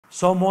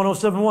Psalm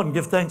 107:1,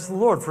 give thanks to the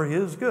Lord, for he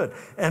is good.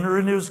 Enter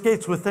into his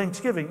gates with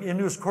thanksgiving,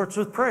 into his courts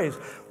with praise.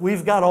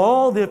 We've got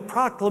all the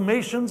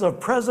proclamations of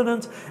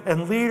presidents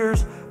and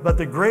leaders, but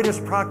the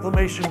greatest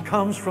proclamation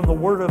comes from the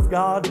Word of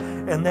God,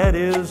 and that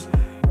is,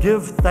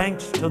 give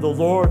thanks to the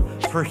Lord,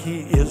 for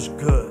he is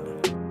good.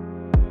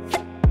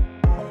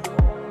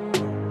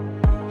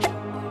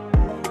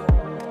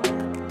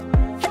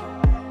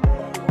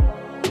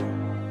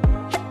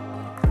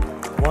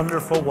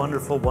 Wonderful,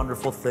 wonderful,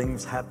 wonderful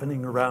things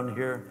happening around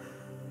here.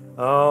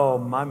 Oh,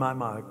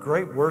 my.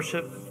 Great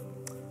worship.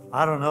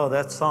 I don't know,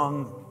 that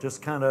song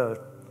just kind of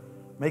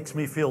makes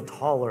me feel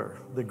taller,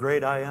 the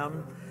great I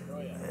am. Oh,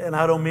 yeah. And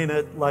I don't mean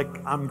it like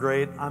I'm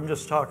great. I'm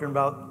just talking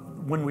about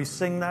when we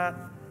sing that.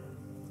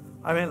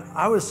 I mean,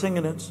 I was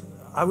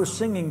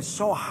singing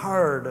so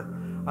hard,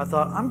 I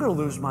thought, I'm going to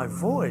lose my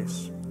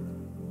voice.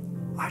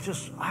 I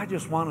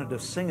just wanted to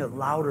sing it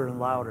louder and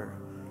louder.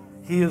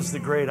 He is the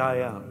great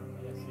I am.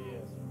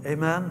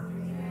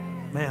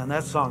 Amen? Man,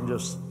 that song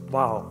just,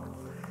 wow.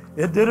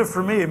 It did it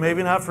for me.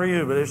 Maybe not for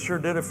you, but it sure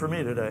did it for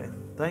me today.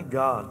 Thank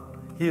God.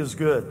 He is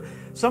good.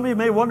 Some of you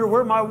may wonder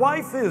where my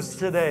wife is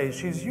today.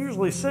 She's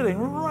usually sitting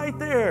right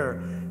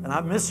there, and I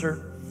miss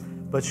her.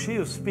 But she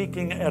is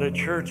speaking at a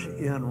church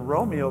in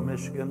Romeo,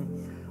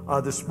 Michigan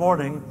this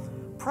morning,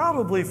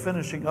 probably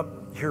finishing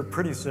up here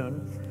pretty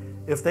soon.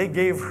 If they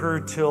gave her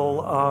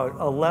till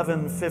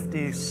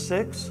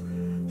 11:56,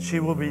 she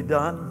will be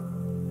done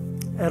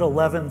at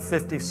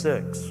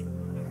 11:56,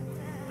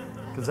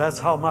 because that's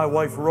how my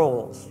wife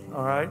rolls,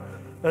 all right?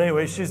 But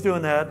anyway, she's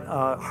doing that.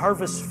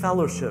 Harvest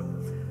Fellowship,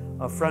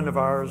 a friend of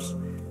ours.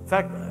 In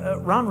fact,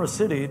 Ron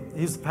Rossetti,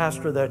 he's the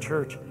pastor of that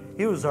church.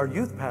 He was our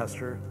youth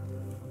pastor,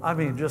 I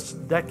mean,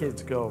 just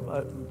decades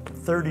ago,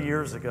 30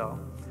 years ago.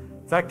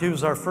 In fact, he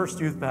was our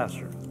first youth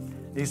pastor.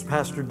 He's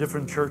pastored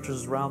different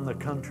churches around the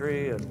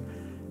country, and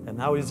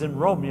now he's in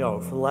Romeo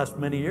for the last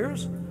many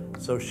years,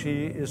 so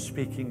she is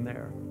speaking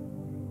there.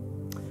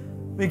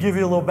 Let me give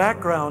you a little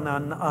background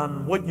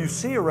on what you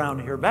see around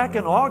here. Back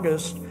in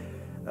August,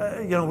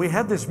 we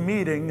had this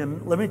meeting,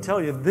 and let me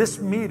tell you, this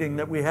meeting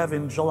that we have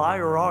in July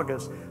or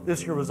August,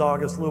 this year was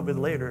August, a little bit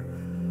later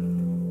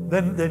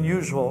than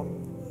usual,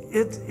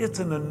 it's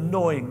an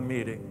annoying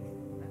meeting.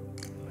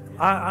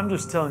 I'm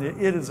just telling you,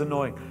 it is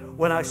annoying.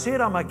 When I see it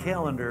on my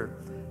calendar,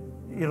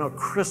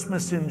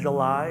 Christmas in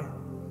July,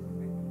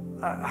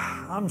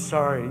 I'm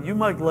sorry, you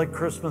might like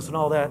Christmas and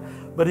all that,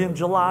 but in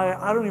July,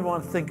 I don't even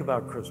want to think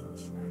about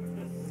Christmas.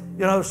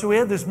 So we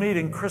had this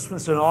meeting,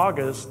 Christmas in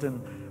August,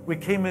 and we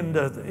came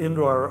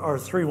into our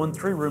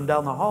 313 room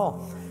down the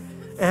hall.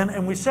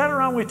 And we sat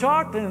around, we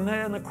talked,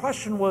 and the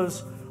question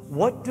was,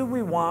 what do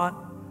we want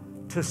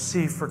to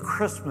see for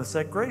Christmas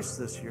at Grace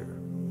this year?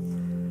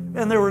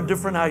 And there were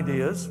different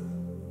ideas.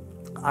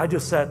 I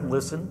just sat and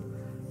listened.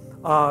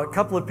 A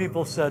couple of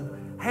people said,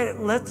 hey,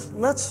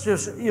 let's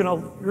just,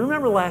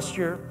 remember last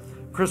year,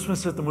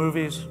 Christmas at the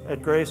movies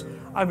at Grace?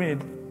 I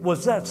mean,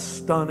 was that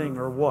stunning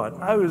or what?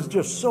 I was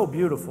just so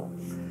beautiful.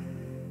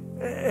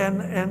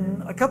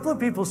 And a couple of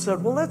people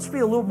said, well, let's be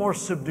a little more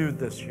subdued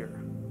this year.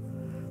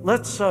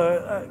 Let's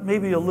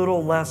maybe a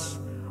little less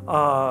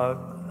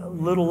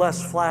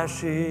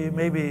flashy,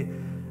 maybe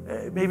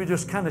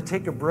just kind of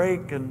take a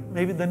break, and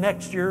maybe the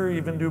next year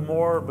even do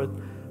more, but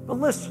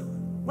let's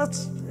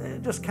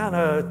just kind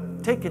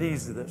of take it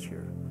easy this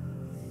year.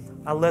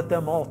 I let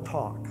them all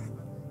talk.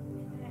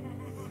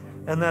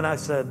 And then I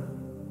said,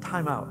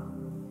 time out.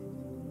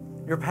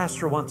 Your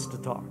pastor wants to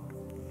talk.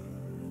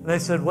 And they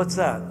said, what's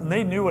that? And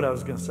they knew what I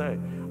was going to say.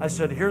 I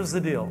said, here's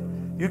the deal.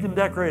 You can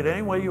decorate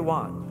any way you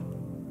want.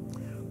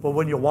 But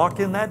when you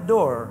walk in that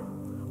door,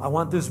 I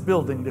want this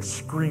building to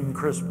scream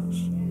Christmas.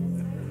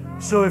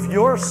 So if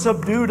your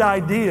subdued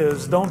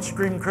ideas don't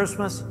scream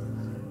Christmas,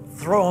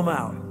 throw them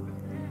out.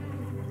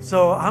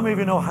 So how many of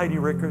you know Heidi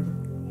Rickard?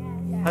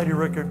 Heidi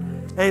Rickard.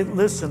 Hey,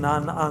 listen,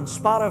 on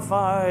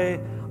Spotify,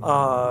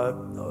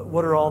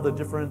 what are all the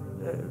different,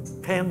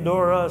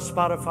 Pandora,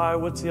 Spotify,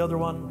 what's the other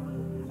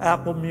one?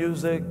 Apple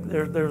Music,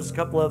 there's a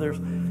couple others.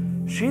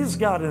 She's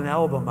got an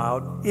album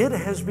out. It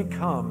has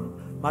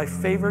become my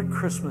favorite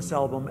Christmas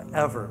album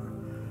ever.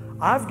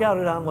 I've got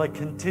it on like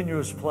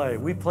continuous play.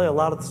 We play a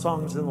lot of the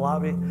songs in the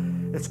lobby.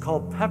 It's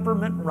called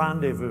Peppermint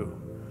Rendezvous.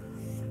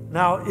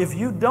 Now, if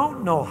you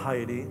don't know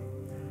Heidi,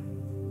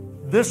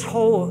 this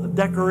whole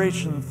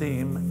decoration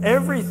theme,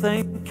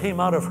 everything came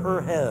out of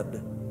her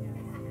head.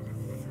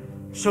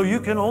 So you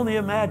can only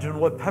imagine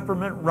what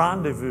Peppermint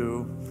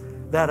Rendezvous,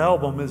 that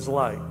album, is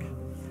like.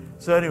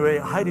 So anyway,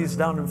 Heidi's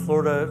down in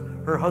Florida.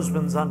 Her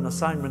husband's on an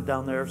assignment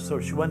down there, so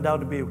she went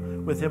down to be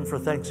with him for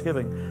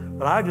Thanksgiving.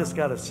 But I just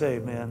got to say,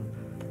 man,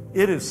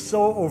 it is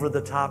so over the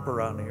top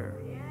around here.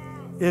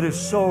 It is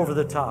so over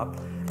the top.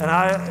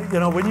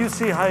 And when you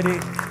see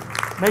Heidi,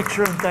 make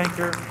sure and thank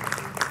her.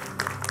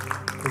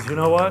 Because you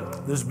know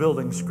what? This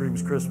building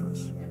screams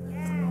Christmas.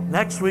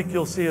 Next week,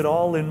 you'll see it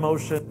all in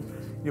motion.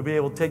 You'll be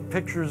able to take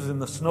pictures in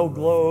the snow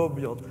globe.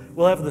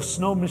 We'll have the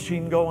snow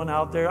machine going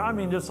out there. I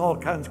mean, just all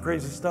kinds of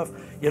crazy stuff.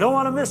 You don't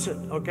want to miss it,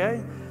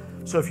 okay?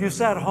 So if you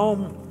sat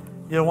home,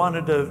 you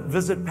wanted to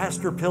visit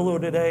Pastor Pillow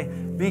today,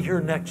 be here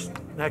next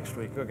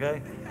week,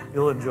 okay?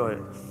 You'll enjoy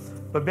it.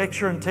 But make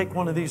sure and take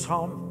one of these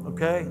home,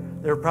 okay?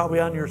 They're probably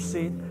on your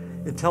seat.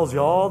 It tells you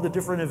all the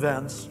different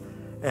events.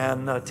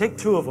 And take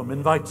 2 of them.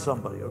 Invite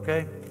somebody,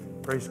 okay?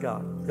 Praise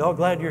God. Y'all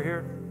glad you're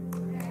here?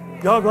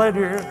 Y'all glad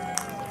you're here?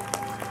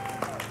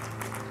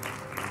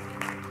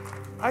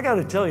 I got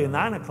to tell you,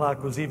 9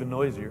 o'clock was even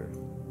noisier.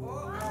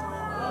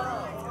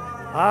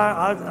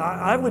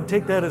 I would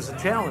take that as a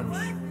challenge.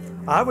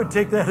 I would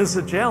take that as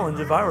a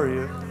challenge if I were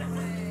you.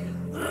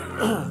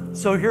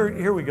 So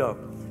here we go.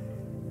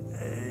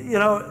 You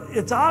know,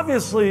 it's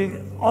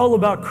obviously all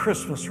about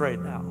Christmas right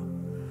now.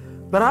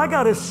 But I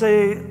got to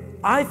say,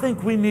 I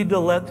think we need to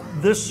let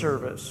this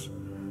service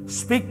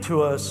speak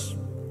to us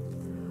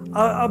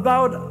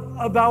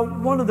about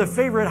one of the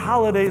favorite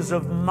holidays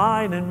of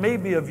mine and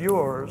maybe of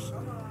yours,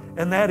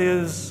 and that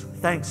is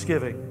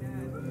Thanksgiving.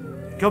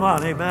 Come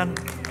on, amen.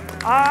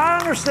 I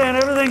understand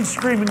everything's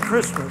screaming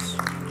Christmas,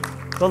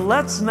 but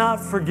let's not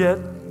forget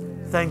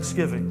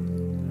Thanksgiving.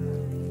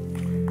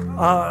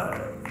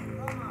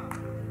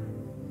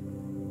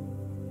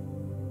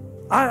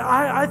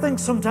 I think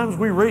sometimes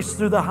we race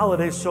through the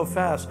holidays so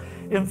fast.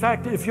 In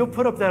fact, if you'll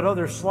put up that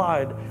other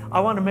slide,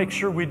 I want to make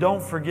sure we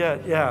don't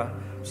forget. Yeah,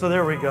 so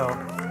there we go.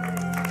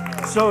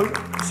 So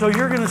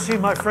you're going to see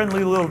my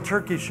friendly little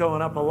turkey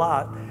showing up a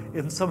lot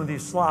in some of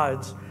these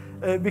slides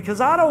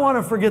because I don't want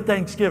to forget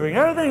Thanksgiving.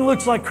 Everything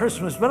looks like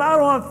Christmas, but I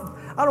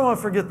don't want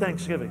to forget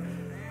Thanksgiving.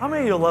 How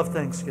many of you love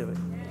Thanksgiving?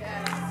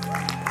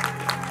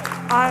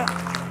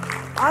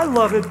 I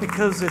love it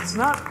because it's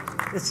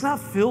not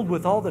filled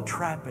with all the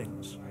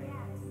trappings.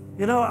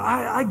 You know,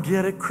 I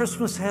get it.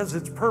 Christmas has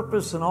its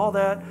purpose and all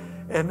that,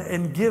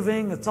 and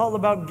giving. It's all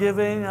about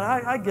giving, and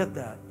I get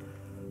that.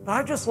 But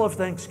I just love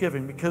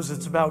Thanksgiving because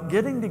it's about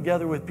getting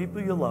together with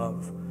people you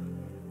love,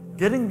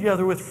 getting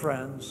together with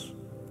friends.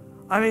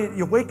 I mean,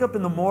 you wake up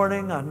in the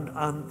morning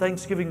on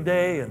Thanksgiving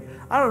Day, and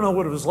I don't know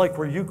what it was like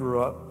where you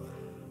grew up,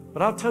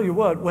 but I'll tell you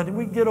what, when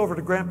we get over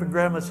to Grandpa and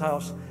Grandma's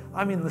house,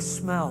 I mean, the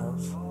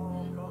smells.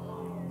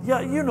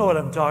 Yeah, you know what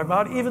I'm talking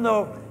about. Even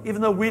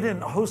though we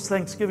didn't host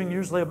Thanksgiving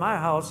usually at my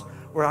house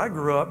where I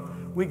grew up,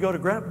 we go to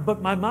Grandpa,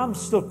 but my mom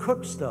still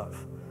cooked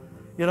stuff.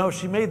 You know,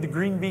 she made the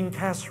green bean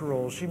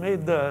casserole. She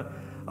made the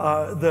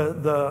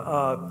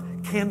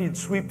candied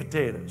sweet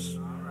potatoes,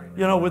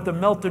 you know, with the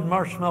melted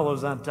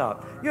marshmallows on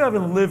top. You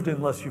haven't lived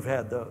unless you've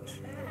had those.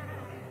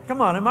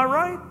 Come on, am I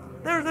right?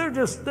 They're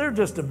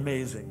just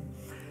amazing.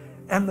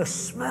 And the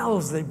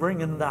smells they bring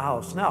into the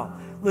house. Now,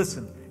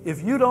 listen,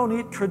 if you don't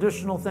eat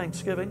traditional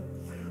Thanksgiving,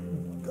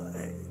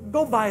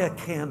 go buy a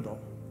candle.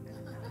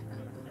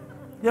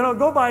 You know,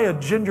 go buy a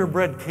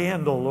gingerbread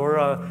candle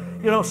or,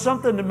 you know,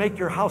 something to make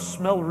your house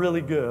smell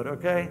really good,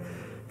 okay?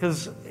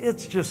 Because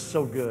it's just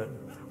so good.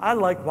 I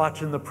like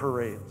watching the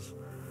parades.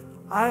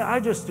 I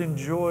just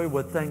enjoy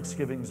what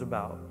Thanksgiving's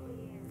about.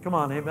 Come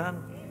on,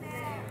 amen?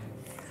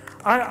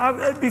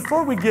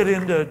 Before we get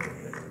into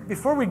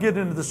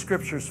the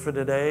scriptures for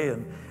today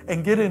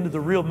and get into the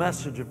real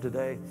message of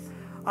today,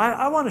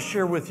 I want to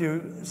share with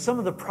you some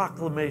of the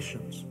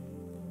proclamations.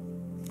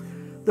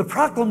 The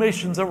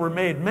proclamations that were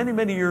made many,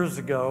 many years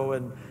ago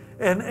and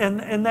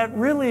that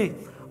really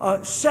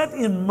set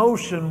in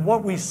motion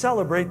what we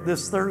celebrate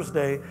this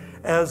Thursday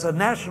as a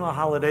national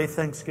holiday,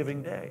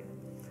 Thanksgiving Day.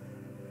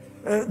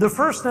 The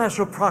first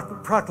national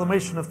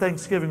proclamation of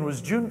Thanksgiving was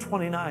June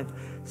 29th,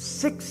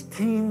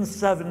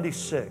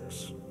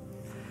 1676.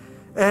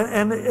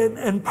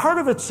 And part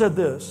of it said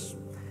this,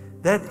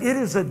 that it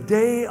is a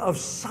day of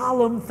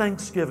solemn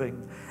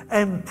thanksgiving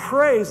and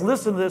praise,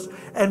 listen to this,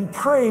 and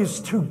praise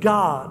to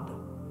God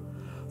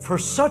for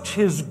such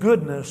His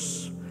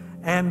goodness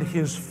and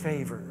His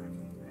favor.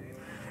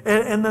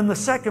 And then the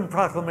second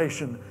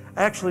proclamation,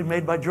 actually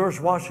made by George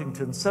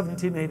Washington,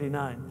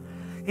 1789.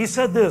 He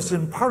said this,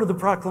 in part of the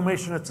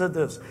proclamation it said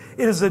this,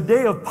 it is a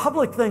day of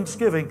public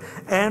thanksgiving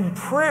and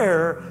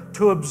prayer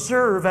to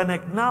observe and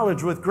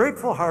acknowledge with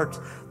grateful hearts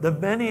the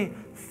many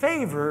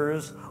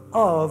favors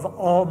of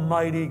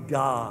Almighty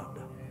God.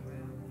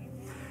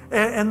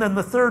 And then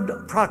the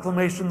third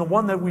proclamation, the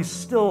one that we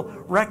still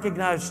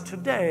recognize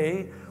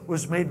today,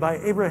 was made by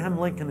Abraham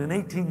Lincoln in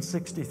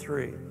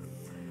 1863.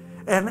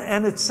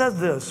 And it said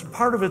this,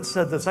 part of it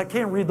said this, I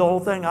can't read the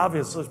whole thing,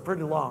 obviously, it's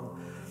pretty long.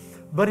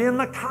 But in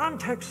the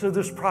context of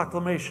this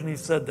proclamation, he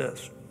said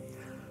this,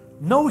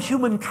 no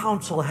human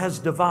counsel has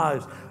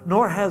devised,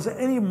 nor has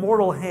any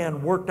mortal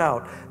hand worked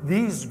out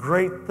these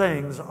great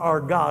things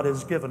our God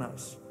has given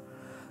us.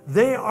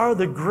 They are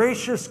the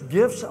gracious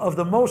gifts of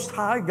the Most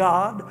High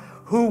God,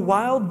 who,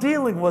 while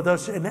dealing with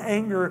us in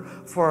anger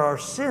for our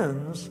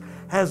sins,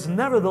 has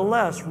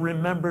nevertheless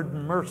remembered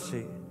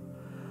mercy.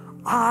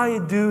 I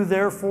do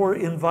therefore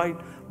invite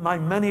my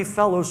many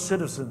fellow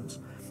citizens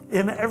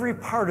in every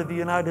part of the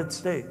United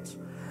States,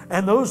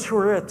 and those who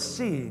are at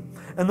sea,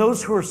 and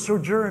those who are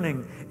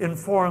sojourning in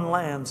foreign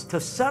lands, to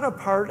set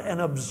apart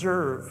and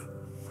observe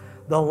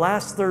the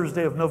last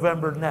Thursday of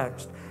November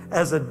next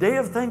as a day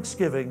of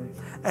thanksgiving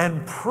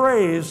and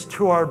praise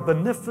to our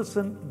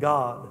beneficent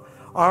God,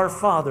 our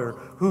Father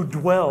who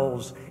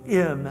dwells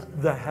in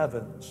the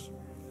heavens.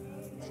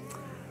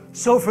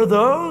 So for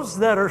those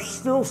that are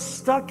still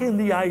stuck in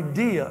the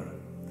idea,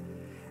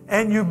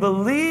 and you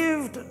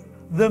believed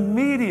the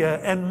media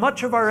and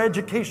much of our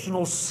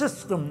educational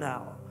system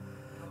now,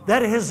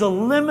 that has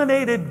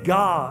eliminated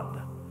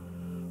God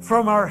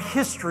from our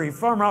history,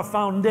 from our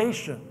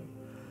foundation,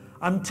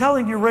 I'm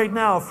telling you right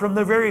now, from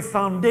the very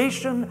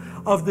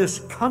foundation of this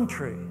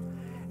country,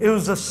 it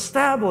was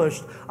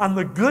established on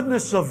the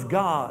goodness of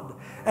God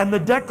and the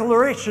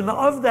declaration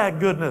of that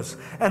goodness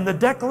and the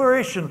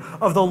declaration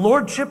of the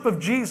Lordship of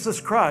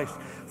Jesus Christ.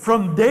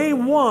 From day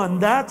one,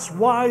 that's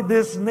why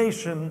this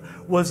nation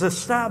was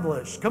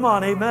established. Come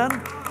on, amen?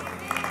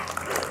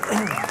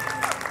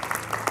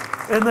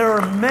 And there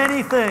are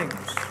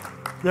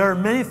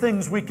many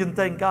things we can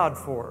thank God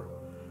for.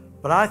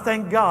 But I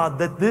thank God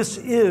that this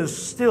is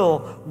still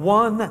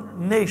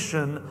one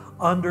nation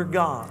under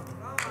God,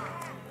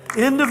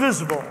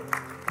 indivisible,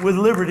 with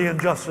liberty and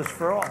justice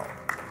for all.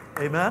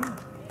 Amen?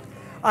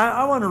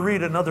 I want to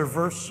read another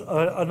verse,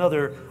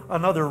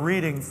 another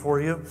reading for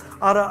you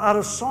out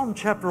of Psalm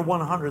chapter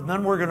 100, and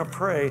then we're going to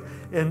pray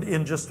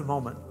in just a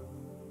moment.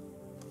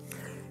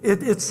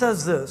 It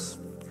says this.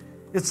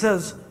 It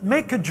says,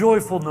 make a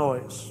joyful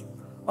noise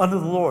unto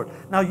the Lord.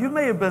 Now, you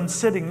may have been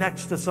sitting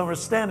next to somebody,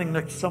 standing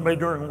next to somebody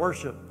during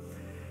worship,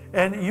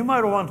 and you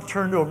might want to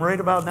turn to them right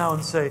about now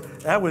and say,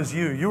 that was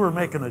you. You were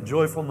making a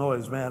joyful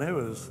noise, man. It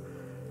was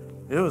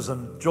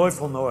a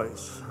joyful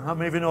noise. How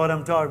many of you know what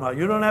I'm talking about?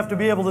 You don't have to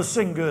be able to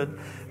sing good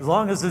as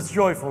long as it's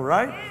joyful,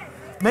 right?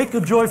 Make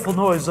a joyful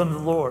noise unto the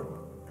Lord.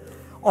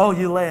 All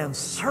ye lands,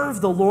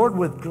 serve the Lord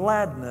with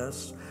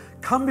gladness.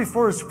 Come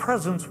before His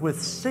presence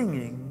with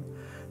singing.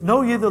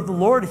 Know ye that the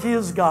Lord, He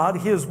is God.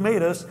 He has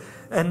made us,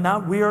 and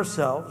not we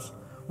ourselves.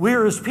 We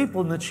are His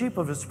people and the sheep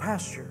of His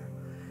pasture.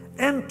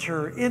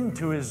 Enter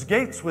into His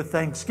gates with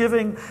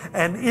thanksgiving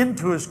and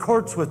into His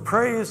courts with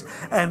praise,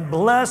 and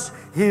bless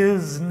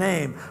His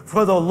name.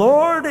 For the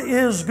Lord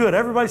is good.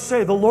 Everybody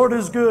say, the Lord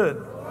is good.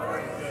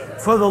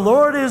 For the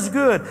Lord is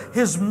good.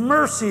 His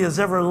mercy is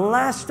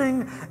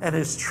everlasting, and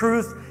His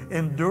truth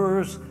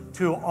endures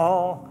to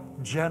all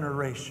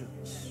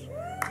generations.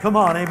 Come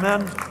on,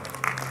 amen.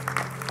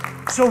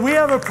 So we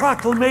have a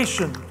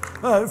proclamation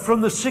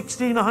from the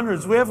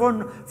 1600s. We have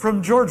one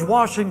from George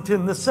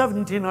Washington, the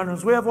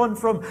 1700s. We have one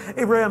from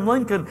Abraham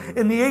Lincoln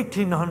in the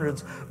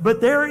 1800s.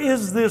 But there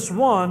is this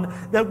one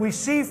that we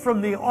see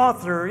from the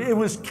author. It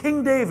was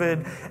King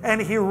David,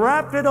 and he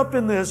wrapped it up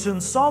in this.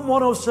 In Psalm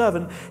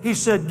 107, he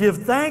said, give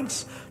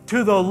thanks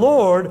to the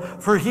Lord,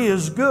 for He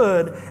is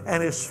good,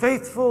 and His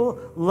faithful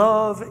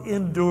love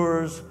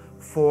endures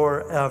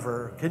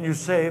forever. Can you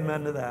say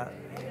amen to that?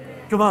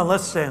 Come on,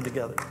 let's stand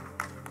together.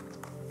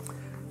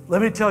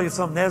 Let me tell you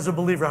something, as a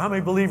believer, how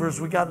many believers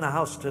we got in the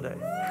house today?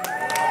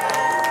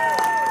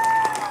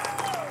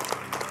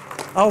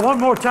 Oh, one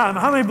more time.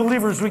 How many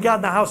believers we got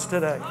in the house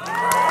today?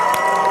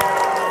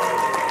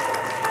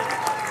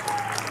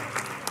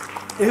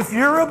 If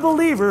you're a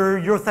believer,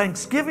 your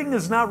Thanksgiving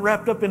is not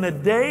wrapped up in a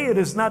day. It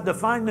is not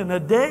defined in a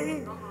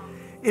day.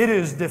 It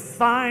is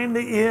defined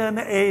in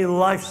a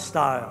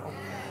lifestyle.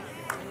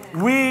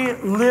 We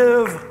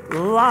live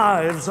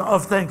lives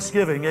of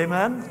thanksgiving.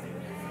 Amen?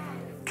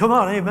 Come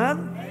on,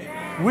 amen?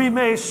 We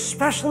may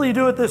especially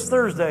do it this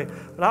Thursday,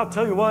 but I'll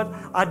tell you what,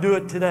 I do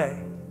it today,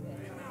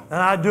 and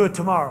I do it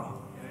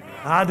tomorrow,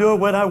 and I do it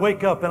when I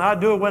wake up, and I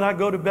do it when I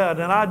go to bed,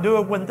 and I do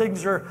it when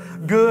things are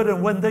good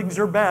and when things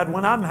are bad,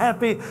 when I'm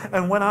happy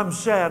and when I'm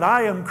sad.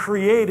 I am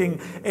creating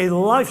a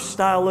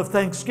lifestyle of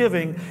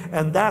thanksgiving,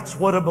 and that's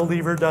what a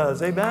believer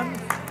does. Amen?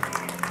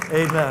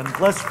 Amen.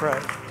 Let's pray.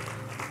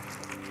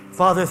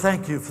 Father,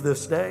 thank you for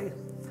this day.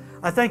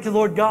 I thank you,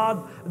 Lord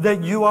God,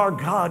 that you are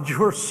God.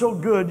 You are so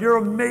good. You're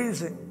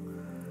amazing.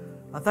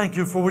 I thank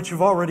you for what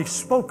you've already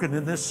spoken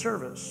in this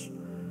service.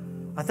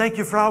 I thank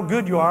you for how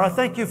good you are. I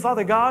thank you,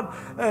 Father God,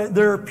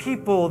 there are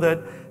people that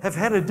have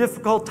had a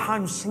difficult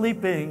time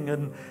sleeping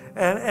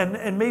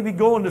and maybe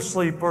going to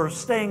sleep or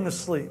staying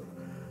asleep.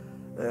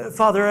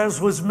 Father, as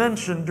was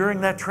mentioned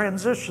during that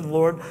transition,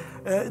 Lord,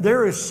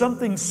 there is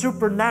something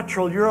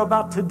supernatural you're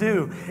about to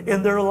do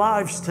in their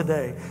lives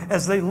today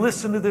as they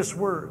listen to this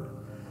word.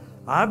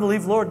 I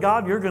believe, Lord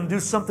God, you're going to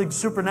do something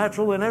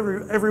supernatural in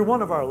every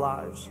one of our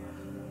lives.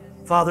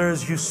 Father,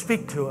 as you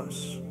speak to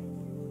us,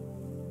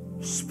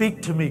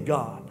 speak to me,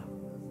 God.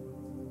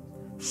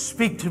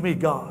 Speak to me,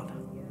 God.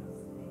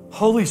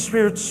 Holy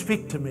Spirit,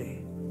 speak to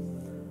me.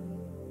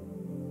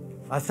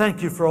 I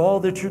thank you for all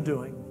that you're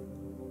doing.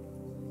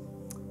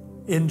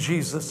 In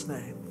Jesus'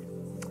 name.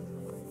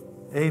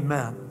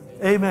 Amen.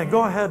 Amen.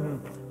 Go ahead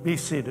and be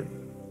seated.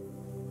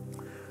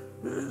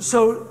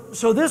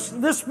 So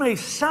this may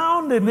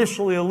sound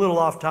initially a little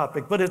off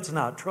topic, but it's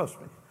not, trust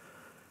me.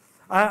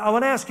 I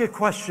want to ask you a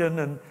question,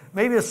 and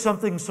maybe it's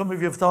something some of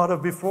you have thought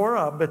of before.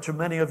 I bet you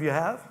many of you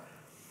have.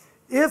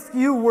 If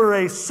you were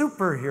a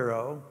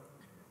superhero,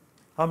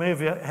 how many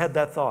of you had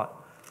that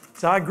thought?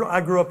 So I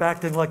grew up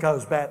acting like I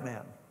was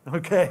Batman,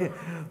 okay?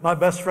 My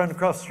best friend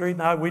across the street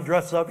and we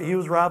dressed up. He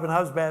was Robin, I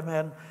was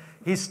Batman.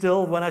 He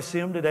still, when I see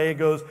him today, he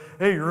goes,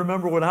 hey, you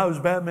remember when I was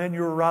Batman,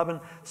 you were Robin?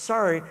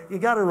 Sorry, you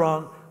got it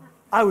wrong.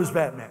 I was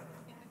Batman.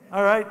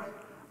 All right?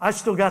 I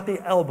still got the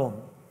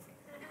album.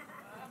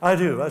 I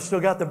do. I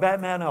still got the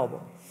Batman album.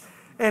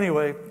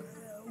 Anyway,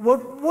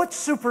 what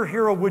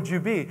superhero would you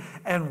be?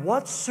 And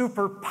what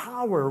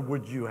superpower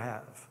would you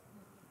have?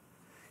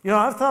 You know,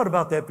 I've thought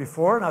about that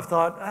before, and I've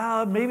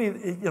thought, maybe,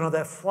 you know,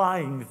 that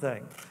flying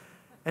thing.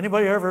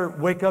 Anybody ever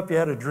wake up, you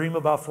had a dream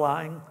about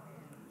flying?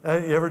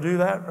 You ever do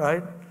that,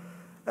 right?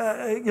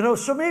 You know,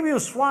 so maybe it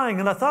was flying,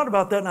 and I thought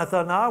about that, and I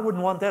thought, no, I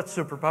wouldn't want that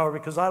superpower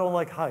because I don't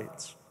like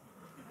heights.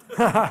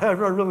 I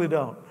really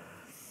don't.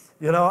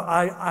 You know,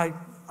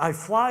 I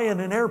fly in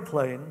an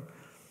airplane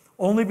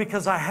only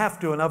because I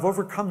have to, and I've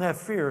overcome that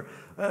fear,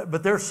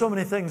 but there's so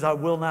many things I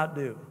will not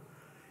do.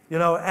 You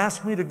know,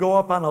 ask me to go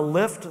up on a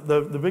lift,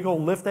 the big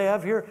old lift they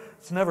have here,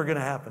 it's never going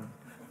to happen.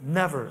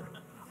 Never.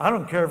 I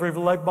don't care if every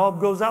light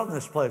bulb goes out in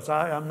this place.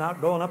 I'm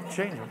not going up to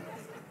change it.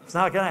 It's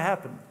not going to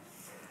happen.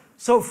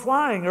 So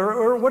flying,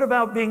 or what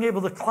about being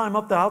able to climb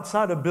up the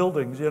outside of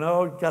buildings, you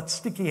know, got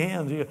sticky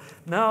hands.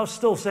 No,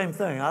 still same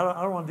thing.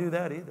 I don't want to do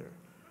that either.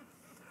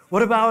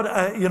 What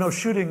about, you know,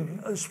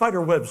 shooting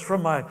spider webs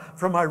from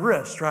my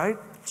wrist, right?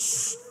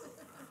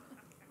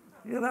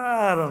 You know,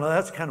 I don't know.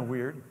 That's kind of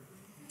weird.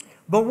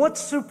 But what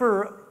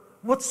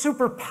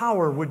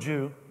superpower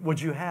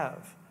would you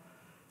have?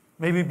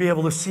 Maybe be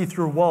able to see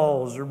through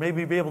walls, or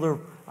maybe be able to,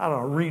 I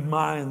don't know, read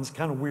minds,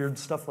 kind of weird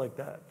stuff like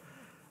that.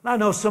 And I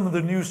know some of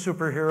the new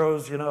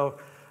superheroes, you know,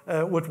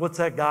 what's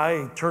that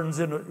guy? He turns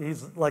into,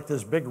 he's like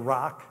this big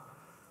rock.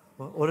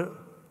 What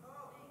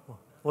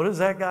is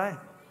that guy?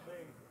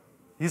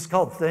 He's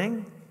called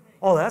Thing?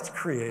 Oh, that's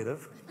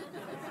creative.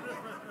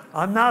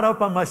 I'm not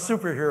up on my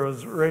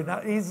superheroes right now.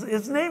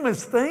 His name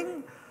is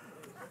Thing?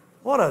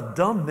 What a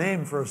dumb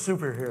name for a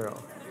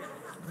superhero.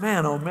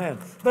 Man, oh man.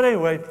 But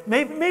anyway,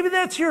 maybe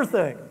that's your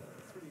thing.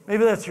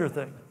 Maybe that's your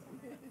thing.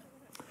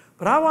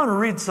 But I want to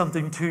read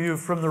something to you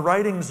from the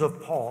writings of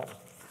Paul.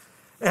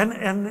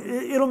 And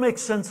it'll make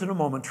sense in a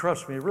moment.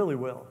 Trust me, it really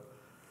will.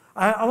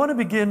 I want to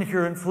begin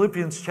here in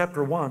Philippians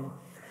chapter 1.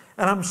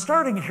 And I'm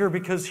starting here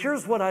because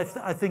here's what I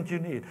think you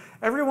need.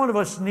 Every one of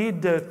us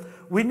need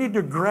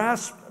to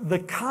grasp the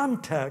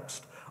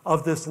context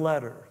of this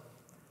letter.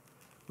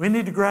 We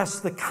need to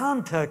grasp the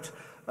context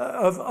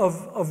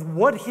of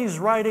what he's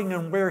writing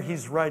and where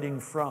he's writing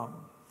from.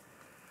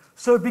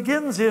 So it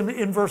begins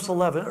in verse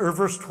 11 or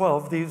verse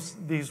 12,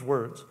 these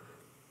words.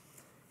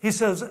 He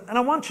says, and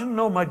I want you to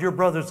know, my dear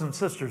brothers and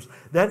sisters,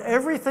 that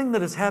everything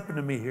that has happened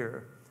to me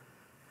here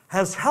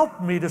has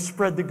helped me to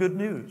spread the good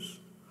news.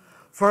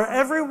 For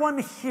everyone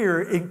here,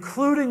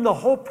 including the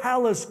whole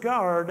palace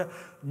guard,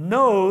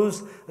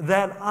 knows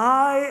that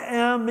I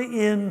am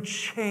in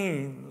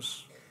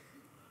chains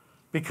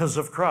because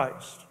of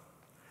Christ.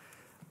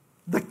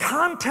 The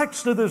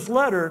context of this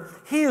letter,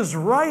 he is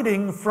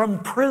writing from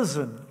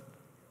prison.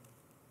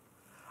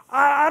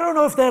 I don't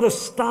know if that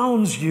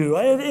astounds you.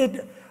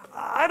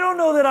 I don't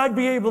know that I'd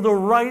be able to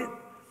write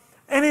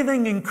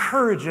anything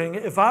encouraging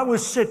if I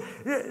was sitting.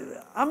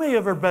 How many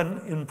have ever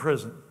been in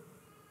prison?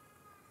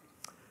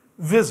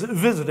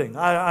 Visiting.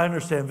 I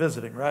understand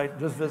visiting, right?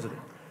 Just visiting.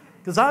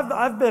 Because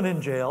I've been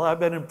in jail, I've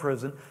been in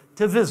prison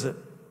to visit.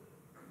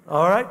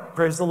 All right?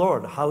 Praise the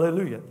Lord.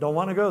 Hallelujah. Don't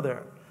want to go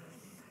there.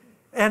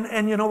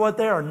 And you know what?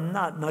 They are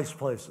not nice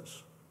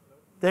places.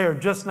 They are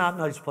just not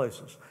nice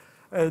places.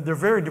 They're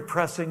very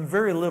depressing,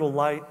 very little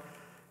light.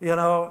 You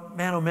know,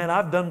 man, oh man,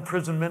 I've done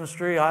prison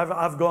ministry.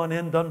 I've gone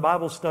in, done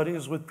Bible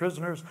studies with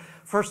prisoners.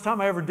 First time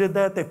I ever did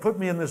that, they put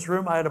me in this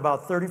room. I had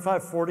about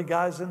 35, 40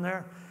 guys in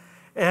there.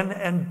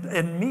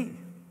 And me.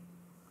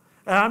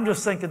 And I'm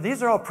just thinking,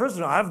 these are all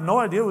prisoners. I have no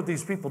idea what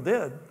these people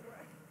did.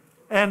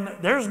 And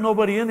there's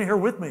nobody in here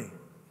with me.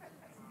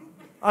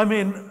 I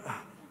mean,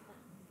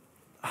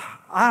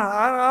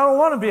 I don't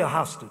want to be a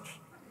hostage.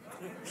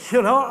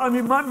 You know, I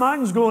mean, my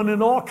mind's going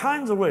in all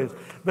kinds of ways.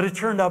 But it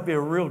turned out to be a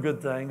real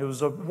good thing. It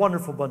was a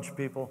wonderful bunch of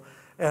people.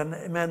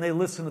 And man, they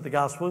listened to the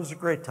gospel. It was a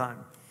great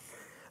time.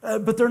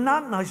 But they're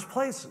not nice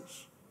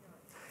places.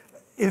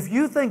 If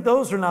you think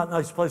those are not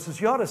nice places,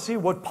 you ought to see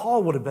what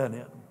Paul would have been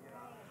in.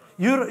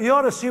 You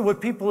ought to see what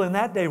people in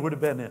that day would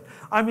have been in.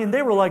 I mean,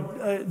 they were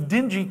like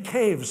dingy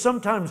caves,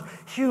 sometimes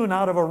hewn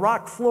out of a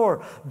rock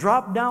floor,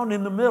 dropped down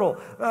in the middle,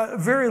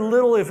 very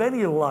little, if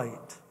any,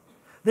 light.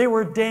 They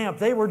were damp,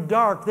 they were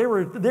dark, they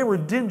were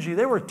dingy,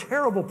 they were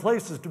terrible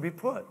places to be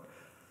put.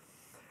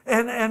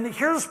 And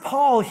here's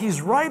Paul,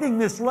 he's writing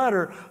this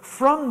letter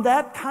from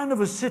that kind of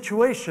a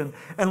situation.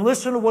 And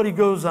listen to what he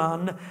goes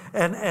on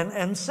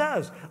and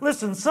says.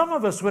 Listen, some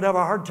of us would have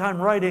a hard time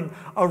writing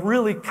a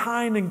really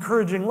kind,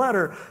 encouraging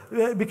letter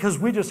because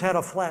we just had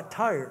a flat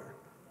tire.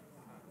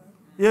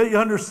 You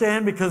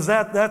understand? Because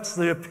that's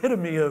the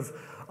epitome of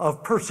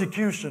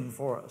persecution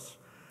for us.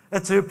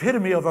 That's the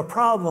epitome of a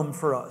problem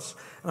for us.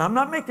 And I'm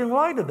not making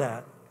light of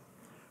that.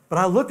 But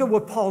I look at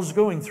what Paul's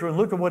going through and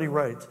look at what he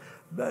writes.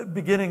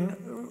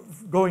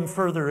 Going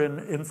further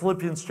in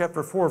Philippians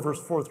chapter 4,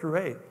 verse 4 through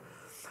 8.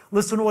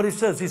 Listen to what he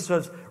says. He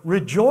says,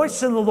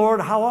 rejoice in the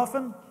Lord how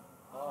often?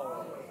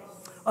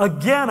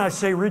 Again, I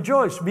say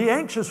rejoice. Be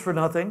anxious for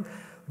nothing,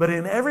 but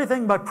in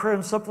everything by prayer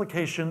and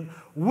supplication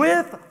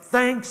with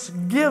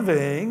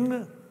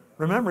thanksgiving.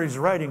 Remember, he's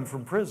writing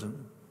from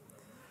prison.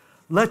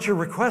 Let your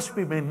requests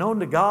be made known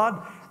to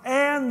God,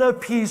 and the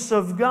peace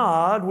of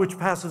God, which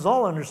passes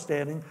all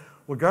understanding,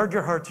 will guard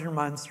your hearts and your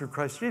minds through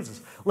Christ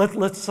Jesus.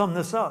 Let's sum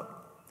this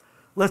up.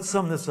 Let's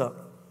sum this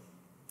up.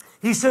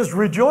 He says,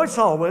 rejoice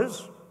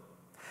always.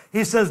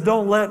 He says,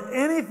 don't let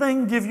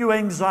anything give you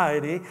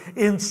anxiety.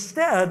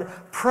 Instead,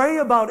 pray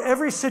about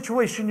every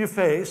situation you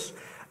face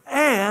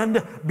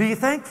and be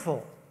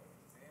thankful.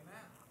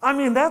 I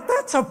mean,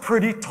 that's a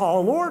pretty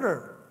tall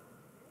order.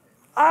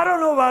 I don't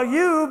know about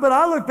you, but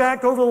I look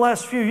back over the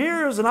last few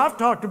years, and I've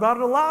talked about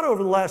it a lot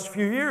over the last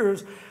few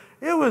years.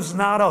 It was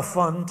not a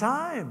fun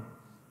time.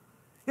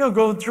 You know,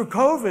 going through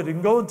COVID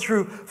and going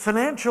through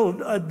financial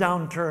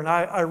downturn.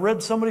 I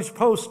read somebody's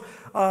post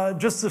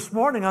just this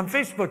morning on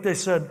Facebook. They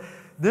said,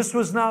 this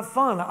was not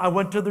fun. I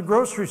went to the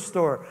grocery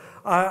store.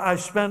 I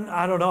spent,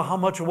 I don't know how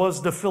much it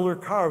was to fill her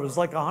car. It was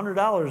like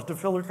 $100 to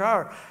fill her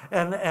car.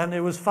 And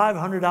it was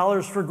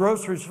 $500 for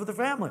groceries for the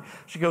family.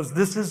 She goes,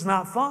 this is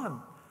not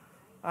fun.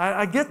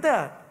 I get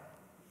that.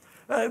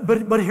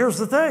 But here's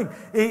the thing.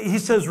 He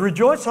says,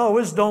 rejoice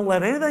always. Don't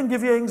let anything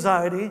give you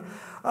anxiety.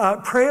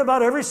 Pray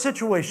about every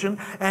situation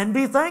and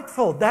be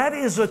thankful. That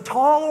is a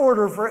tall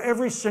order for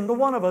every single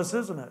one of us,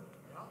 isn't it?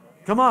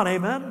 Come on,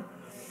 amen?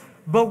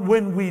 But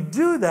when we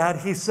do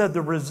that, he said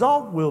the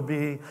result will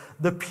be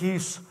the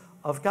peace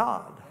of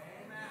God.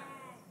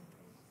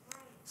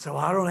 So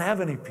I don't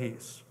have any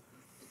peace.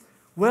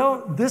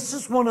 Well, this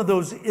is one of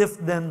those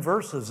if-then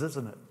verses,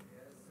 isn't it?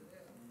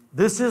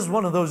 This is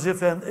one of those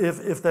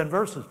if-then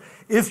verses.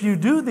 If you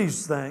do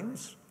these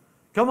things,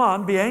 come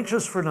on, be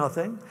anxious for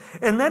nothing.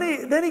 And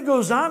then he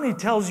goes on, he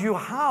tells you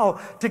how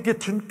to get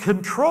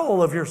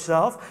control of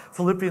yourself.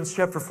 Philippians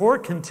chapter 4,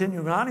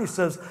 continuing on, he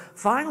says,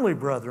 finally,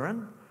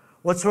 brethren,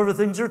 whatsoever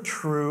things are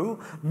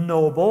true,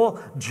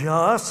 noble,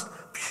 just,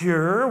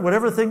 pure,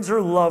 whatever things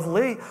are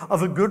lovely,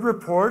 of a good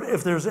report,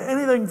 if there's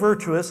anything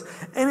virtuous,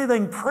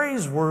 anything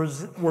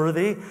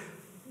praiseworthy,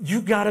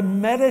 you got to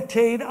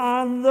meditate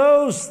on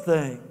those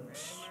things.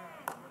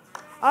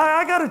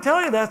 I got to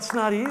tell you, that's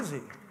not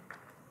easy.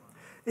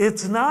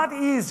 It's not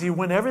easy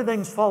when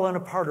everything's falling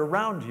apart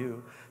around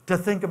you to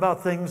think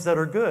about things that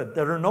are good,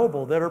 that are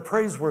noble, that are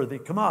praiseworthy.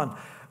 Come on.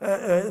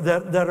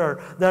 That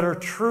are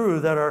true,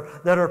 that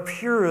are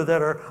pure,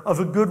 that are of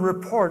a good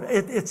report.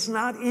 It's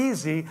not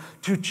easy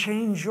to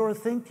change your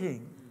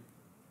thinking.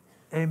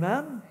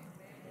 Amen?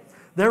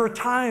 There are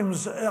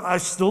times, I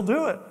still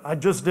do it. I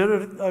just did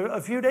it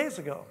a few days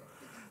ago.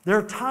 There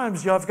are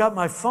times, I've got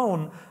my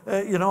phone,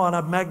 on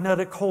a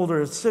magnetic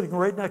holder. It's sitting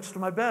right next to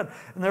my bed.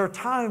 And there are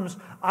times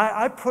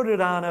I put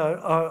it on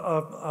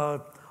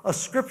a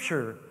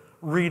scripture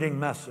reading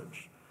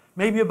message.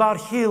 Maybe about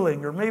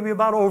healing, or maybe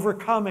about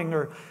overcoming,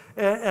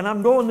 and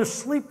I'm going to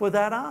sleep with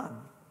that on.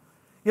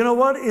 You know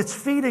what? It's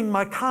feeding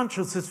my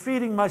conscience. It's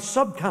feeding my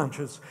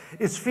subconscious.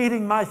 It's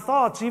feeding my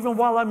thoughts even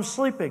while I'm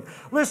sleeping.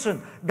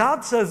 Listen,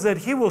 God says that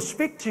he will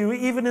speak to you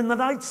even in the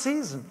night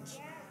seasons.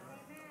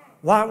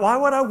 Why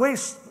would I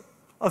waste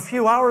a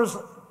few hours?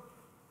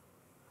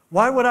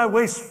 Why would I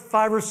waste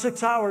 5 or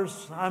 6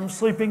 hours? I'm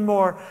sleeping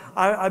more.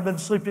 I've been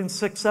sleeping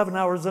 6, 7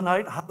 hours a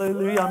night.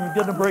 Hallelujah, I'm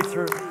getting a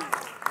breakthrough.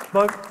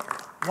 But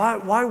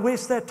why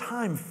waste that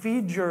time?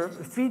 Feed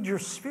your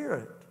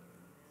spirit.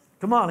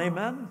 Come on,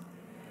 amen?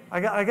 I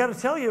got to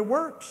tell you, it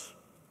works.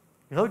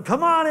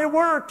 Come on, it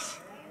works.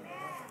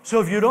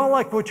 So if you don't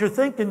like what you're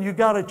thinking, you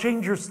got to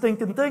change your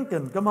stinking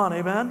thinking. Come on,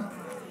 amen?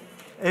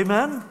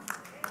 Amen?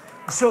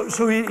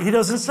 So he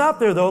doesn't stop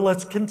there, though.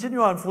 Let's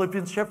continue on.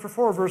 Philippians chapter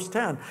 4, verse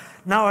 10.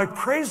 Now I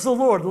praise the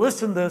Lord.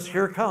 Listen to this.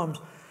 Here it comes.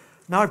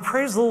 Now I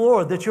praise the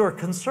Lord that you are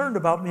concerned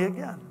about me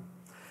again.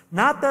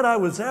 Not that I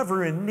was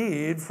ever in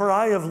need, for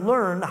I have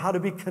learned how to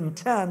be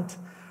content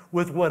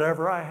with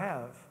whatever I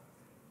have.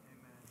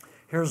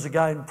 Here's a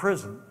guy in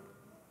prison.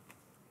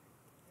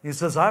 He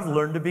says, I've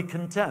learned to be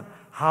content.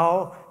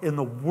 How in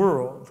the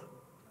world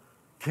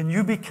can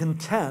you be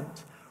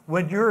content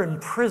when you're in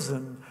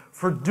prison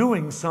for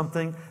doing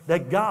something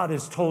that God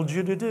has told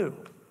you to do?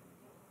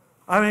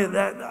 I mean,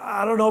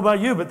 I don't know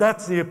about you, but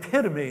that's the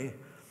epitome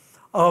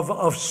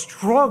of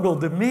struggle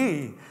to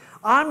me.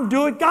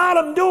 God,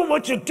 I'm doing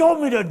what you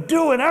told me to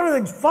do, and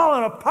everything's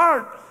falling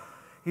apart.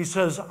 He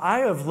says, I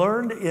have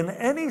learned in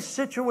any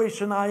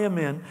situation I am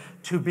in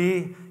to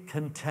be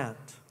content.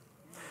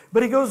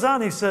 But he goes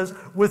on, he says,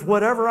 with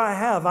whatever I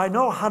have, I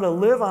know how to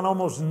live on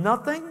almost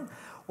nothing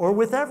or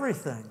with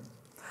everything.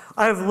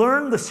 I have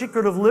learned the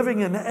secret of living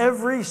in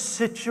every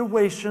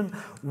situation,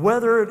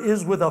 whether it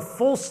is with a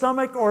full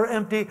stomach or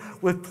empty,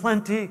 with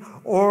plenty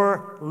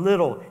or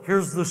little.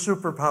 Here's the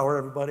superpower,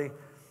 everybody.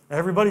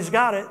 Everybody's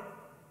got it.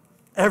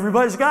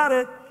 Everybody's got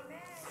it.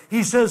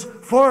 He says,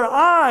 for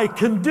I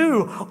can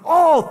do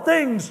all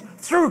things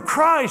through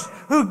Christ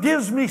who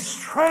gives me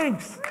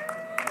strength.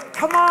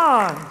 Come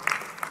on.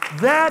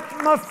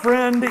 That, my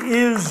friend,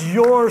 is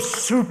your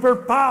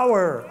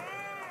superpower.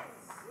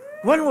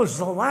 When was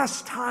the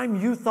last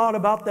time you thought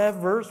about that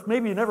verse?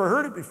 Maybe you never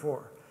heard it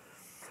before.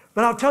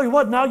 But I'll tell you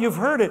what, now you've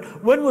heard it.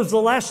 When was the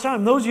last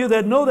time, those of you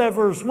that know that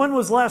verse, when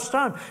was the last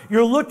time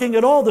you're looking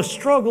at all the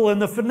struggle and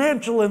the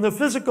financial and the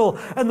physical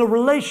and the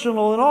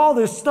relational and all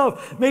this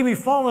stuff maybe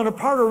falling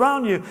apart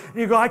around you, and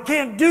you go, I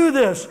can't do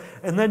this.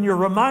 And then you're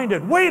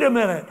reminded, wait a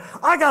minute,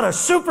 I got a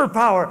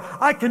superpower.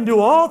 I can do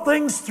all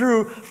things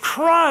through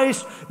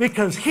Christ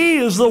because He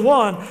is the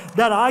one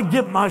that I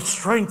get my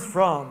strength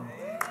from.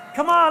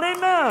 Come on,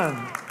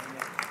 amen.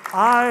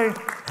 I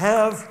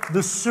have the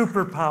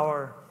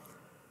superpower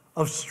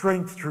of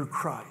strength through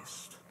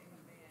Christ.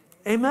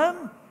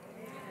 Amen?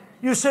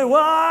 You say,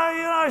 well,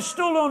 I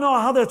still don't know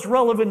how that's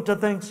relevant to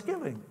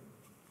Thanksgiving.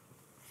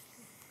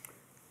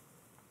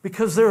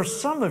 Because there are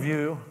some of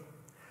you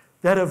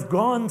that have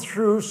gone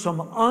through some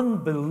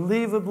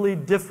unbelievably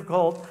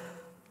difficult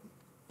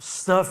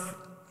stuff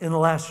in the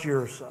last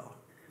year or so.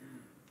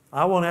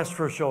 I won't ask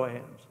for a show of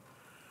hands.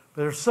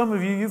 But there are some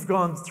of you, you've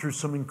gone through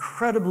some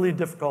incredibly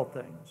difficult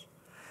things.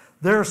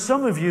 There are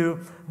some of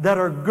you that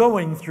are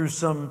going through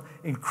some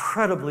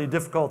incredibly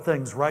difficult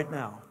things right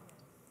now.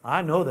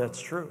 I know that's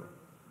true.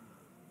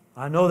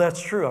 I know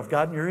that's true. I've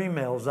gotten your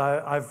emails.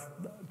 I've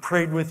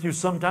prayed with you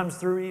sometimes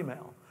through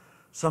email,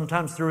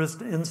 sometimes through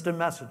instant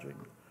messaging,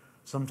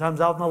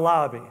 sometimes out in the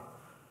lobby.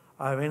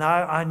 I mean,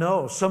 I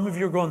know some of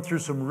you are going through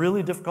some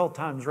really difficult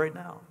times right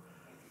now.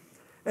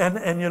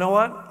 And you know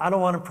what? I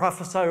don't want to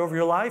prophesy over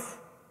your life.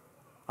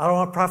 I don't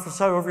want to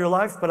prophesy over your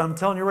life, but I'm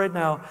telling you right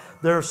now,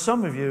 there are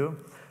some of you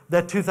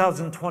that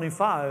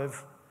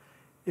 2025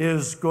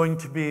 is going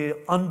to be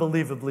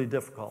unbelievably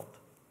difficult.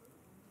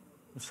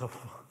 So,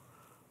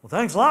 well,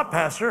 thanks a lot,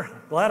 Pastor.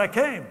 Glad I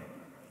came.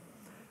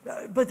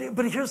 But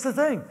here's the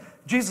thing.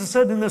 Jesus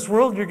said in this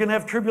world you're going to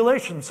have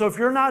tribulation. So if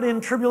you're not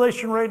in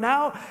tribulation right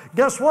now,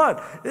 guess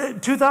what?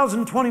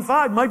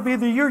 2025 might be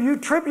the year you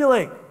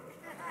tribulate.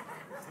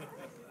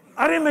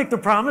 I didn't make the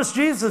promise,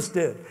 Jesus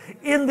did.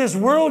 In this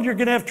world, you're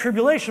going to have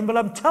tribulation, but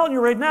I'm telling you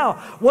right now,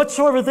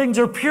 whatsoever things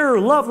are pure,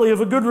 lovely,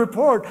 of a good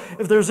report,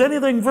 if there's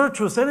anything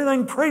virtuous,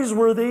 anything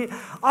praiseworthy,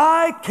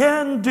 I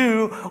can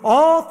do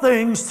all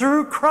things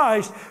through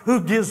Christ who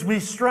gives me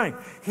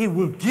strength. He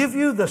will give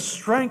you the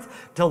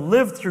strength to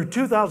live through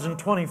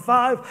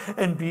 2025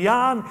 and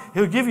beyond.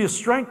 He'll give you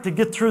strength to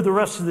get through the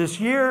rest of this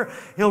year.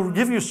 He'll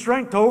give you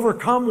strength to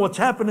overcome what's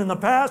happened in the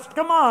past.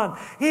 Come on.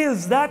 He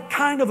is that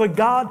kind of a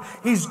God.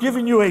 He's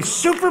given you a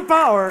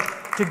superpower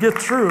to get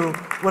through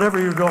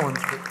whatever you're going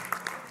through.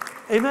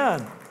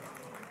 Amen.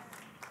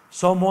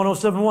 Psalm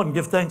 107:1,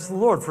 give thanks to the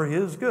Lord, for He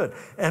is good.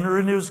 Enter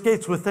into His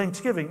gates with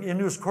thanksgiving,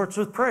 into His courts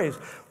with praise.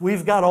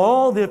 We've got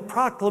all the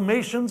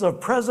proclamations of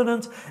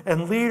presidents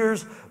and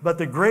leaders, but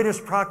the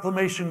greatest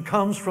proclamation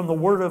comes from the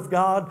Word of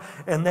God,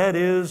 and that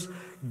is,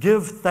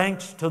 give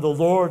thanks to the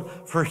Lord,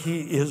 for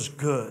He is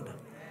good.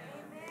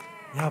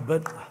 Yeah,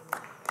 but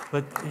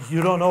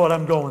you don't know what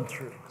I'm going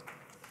through.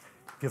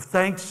 Give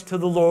thanks to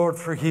the Lord,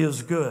 for He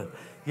is good.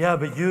 Yeah,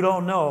 but you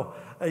don't know.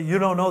 You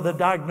don't know the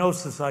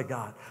diagnosis I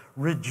got.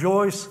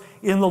 Rejoice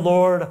in the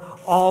Lord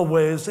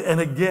always.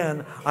 And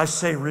again, I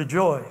say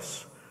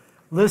rejoice.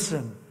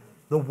 Listen,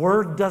 the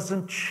word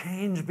doesn't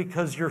change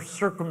because your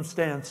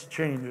circumstance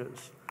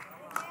changes.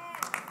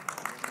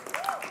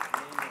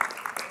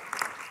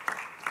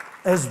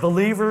 As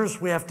believers,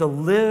 we have to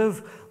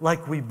live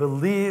like we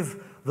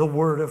believe the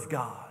Word of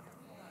God.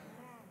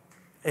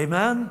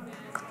 Amen?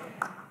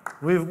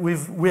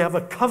 We have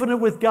a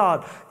covenant with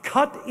God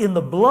cut in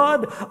the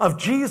blood of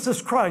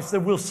Jesus Christ that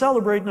we'll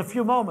celebrate in a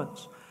few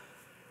moments.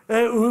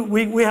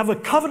 We have a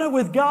covenant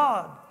with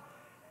God.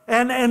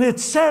 And it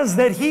says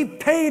that He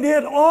paid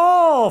it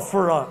all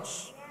for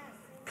us.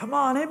 Come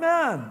on,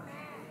 amen.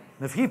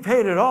 And if He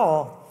paid it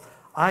all,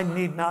 I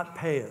need not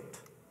pay it.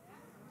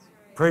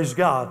 Praise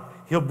God.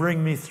 He'll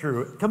bring me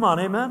through it. Come on,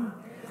 amen.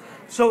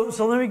 So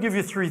let me give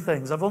you three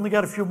things. I've only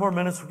got a few more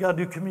minutes. We've got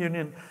to do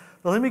communion.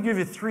 But let me give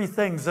you three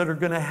things that are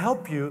going to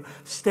help you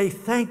stay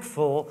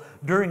thankful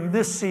during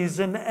this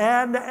season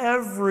and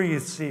every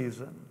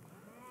season.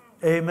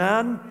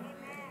 Amen?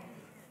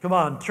 Come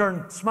on,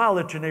 smile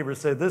at your neighbor,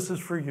 say, this is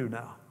for you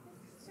now.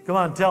 Come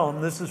on, tell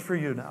them, this is for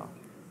you now.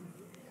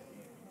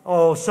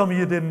 Oh, some of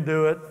you didn't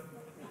do it.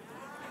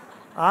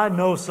 I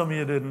know some of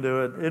you didn't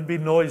do it. It'd be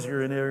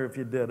noisier in here if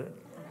you did it.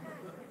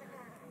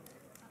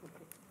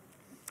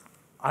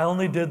 I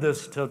only did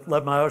this to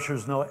let my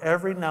ushers know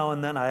every now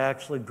and then I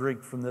actually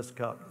drink from this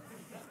cup.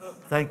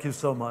 Thank you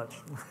so much.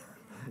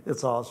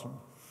 It's awesome.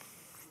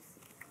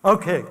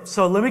 Okay,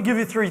 so let me give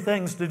you three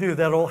things to do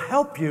that'll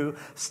help you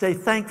stay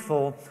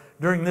thankful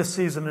during this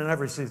season and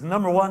every season.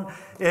 Number one,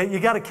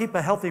 you got to keep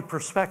a healthy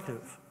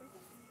perspective.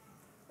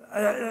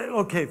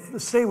 Okay,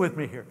 stay with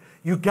me here.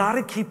 You got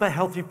to keep a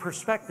healthy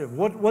perspective.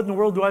 What in the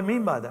world do I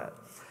mean by that?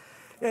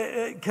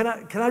 Can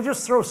I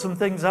just throw some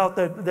things out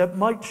that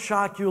might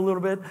shock you a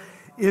little bit?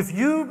 If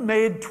you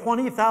made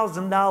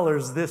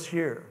 $20,000 this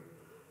year,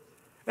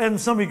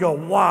 and some of you go,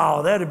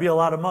 wow, that'd be a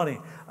lot of money.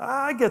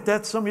 I get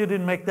that. Some of you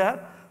didn't make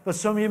that. but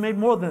some of you made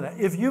more than that.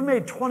 If you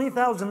made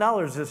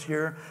 $20,000 this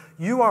year,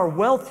 you are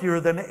wealthier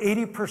than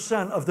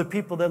 80% of the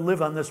people that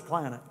live on this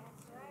planet.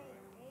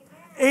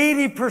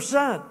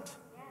 80%.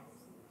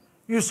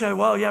 You say,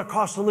 well, yeah,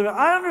 cost of living.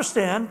 I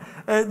understand.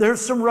 There's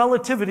some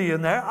relativity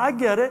in there. I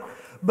get it.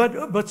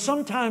 But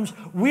sometimes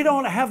we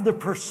don't have the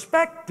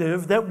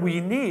perspective that we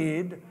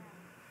need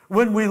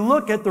when we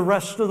look at the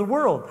rest of the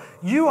world.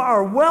 You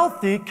are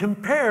wealthy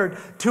compared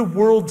to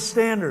world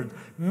standards.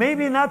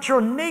 Maybe not your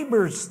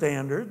neighbor's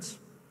standards.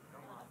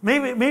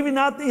 Maybe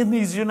not in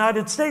these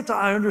United States.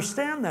 I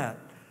understand that.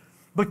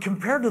 But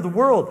compared to the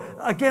world,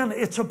 again,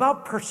 it's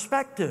about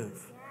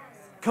perspective.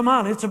 Come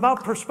on, it's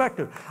about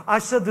perspective. I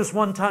said this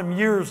one time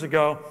years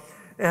ago,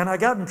 and I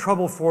got in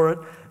trouble for it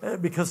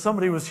because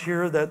somebody was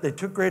here that they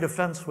took great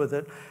offense with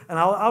it. And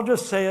I'll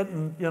just say it,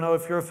 and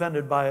if you're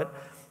offended by it,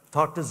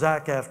 talk to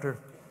Zach after.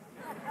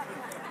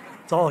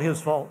 It's all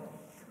his fault.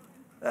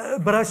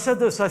 But I said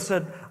this. I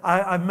said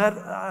I met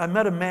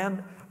a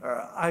man.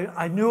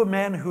 I knew a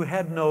man who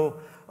had no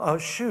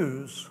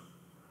shoes.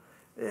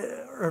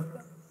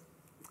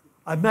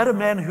 I met a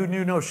man who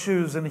knew no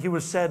shoes, and he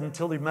was sad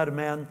until he met a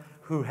man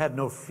who had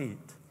no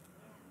feet.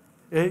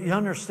 You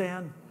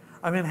understand?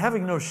 I mean,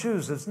 having no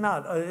shoes is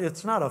not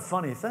a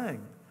funny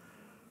thing.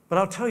 But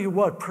I'll tell you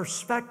what,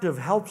 perspective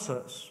helps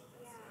us.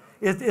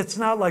 It's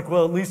not like,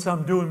 well, at least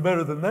I'm doing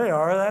better than they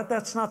are.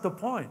 That's not the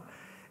point.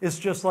 It's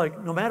just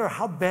like, no matter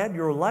how bad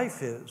your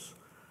life is,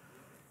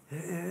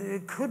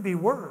 it could be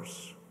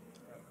worse.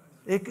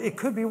 It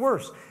could be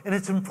worse. And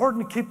it's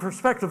important to keep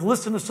perspective.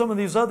 Listen to some of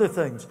these other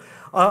things.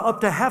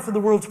 Up to half of the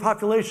world's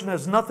population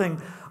has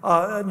nothing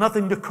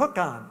to cook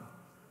on.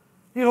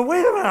 Wait a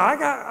minute,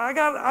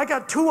 I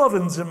got 2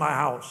 ovens in my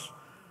house.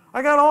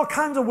 I got all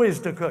kinds of ways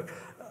to cook.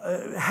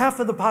 Half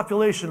of the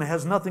population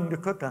has nothing to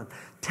cook on.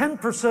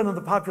 10% of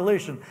the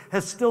population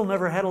has still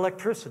never had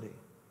electricity.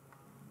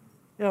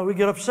 We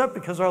get upset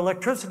because our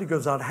electricity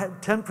goes out.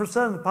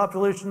 10% of the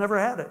population never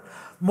had it.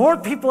 More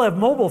people have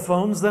mobile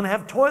phones than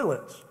have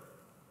toilets.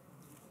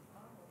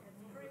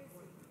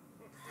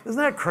 Isn't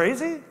that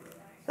crazy?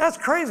 That's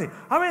crazy.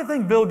 How many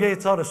think Bill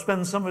Gates ought to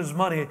spend some of his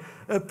money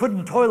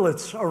putting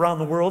toilets around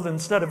the world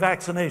instead of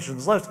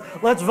vaccinations?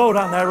 Let's vote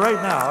on that right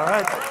now, all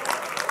right?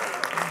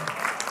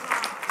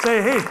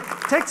 Say, hey,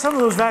 take some of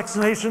those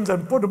vaccinations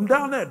and put them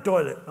down that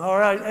toilet, all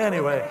right?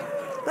 Anyway,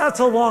 that's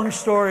a long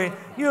story.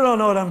 You don't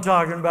know what I'm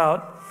talking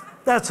about.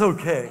 That's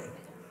okay.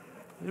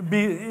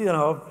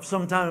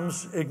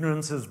 Sometimes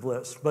ignorance is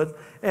bliss. But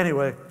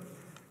anyway,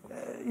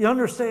 you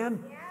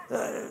understand?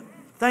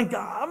 Thank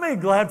God. I'm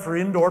glad for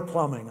indoor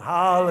plumbing.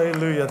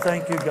 Hallelujah.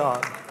 Thank you,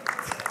 God.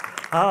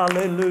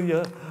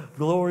 Hallelujah.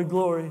 Glory,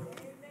 glory.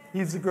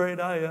 He's the great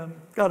I am.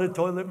 Got a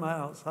toilet in my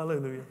house.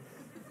 Hallelujah.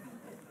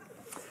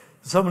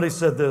 Somebody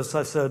said this.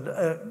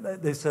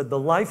 They said, the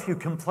life you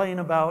complain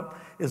about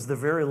is the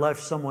very life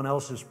someone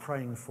else is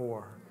praying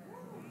for.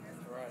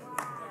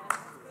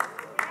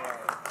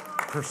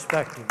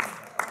 Perspective.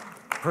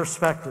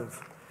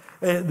 Perspective.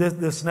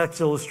 This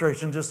next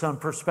illustration, just on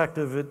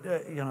perspective,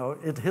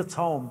 it hits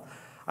home.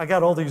 I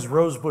got all these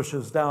rose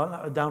bushes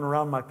down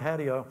around my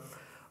patio,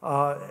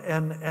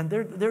 and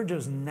they're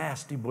just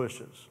nasty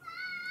bushes.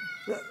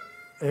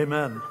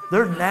 Amen.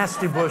 They're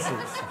nasty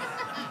bushes.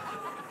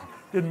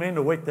 Didn't mean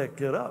to wake that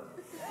kid up.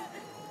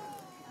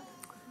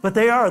 But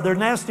they're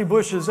nasty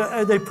bushes.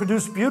 They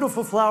produce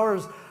beautiful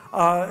flowers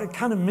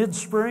kind of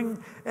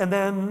mid-spring, and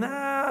then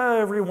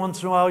every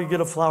once in a while you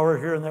get a flower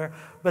here and there.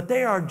 But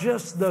they are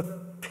just the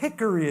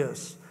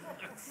pickeriest,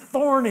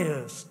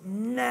 thorniest,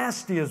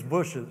 nastiest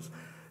bushes.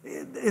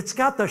 It's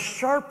got the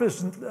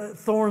sharpest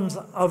thorns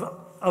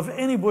of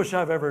any bush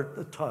I've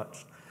ever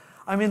touched.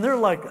 I mean, they're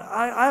like,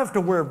 I have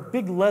to wear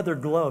big leather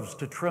gloves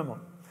to trim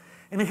them.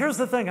 And here's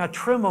the thing, I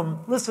trim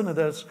them, listen to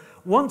this,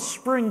 once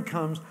spring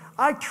comes,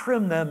 I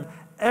trim them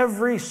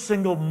every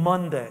single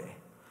Monday.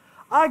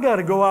 I got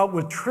to go out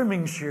with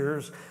trimming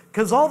shears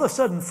because all of a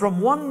sudden, from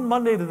one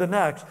Monday to the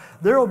next,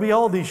 there will be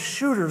all these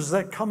shooters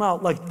that come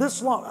out like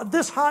this long,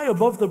 this high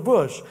above the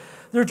bush.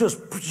 They're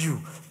just,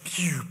 pew,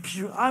 pew,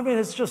 pew. I mean,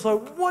 it's just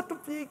like, what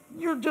the,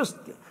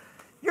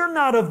 you're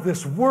not of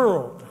this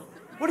world.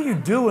 What are you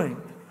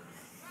doing?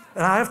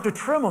 And I have to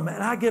trim them,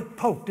 and I get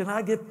poked, and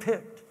I get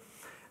picked.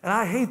 And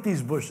I hate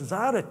these bushes.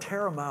 I ought to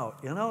tear them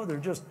out, They're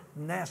just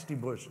nasty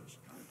bushes.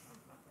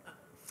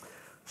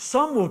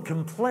 Some will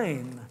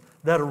complain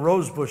that a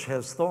rose bush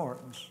has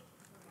thorns,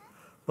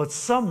 but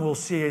some will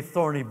see a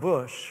thorny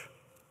bush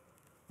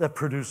that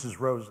produces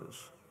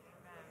roses.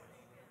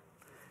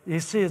 You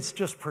see, it's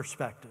just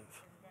perspective,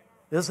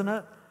 isn't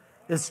it?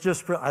 It's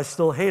just, I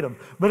still hate them,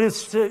 but it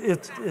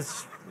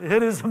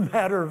is a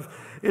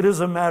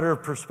matter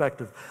of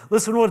perspective.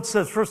 Listen to what it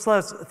says, 1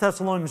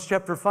 Thessalonians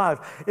chapter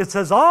 5. It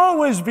says,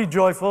 always be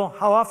joyful.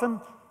 How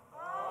often?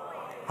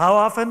 Always. How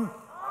often?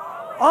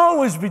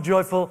 Always be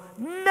joyful.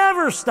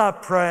 Never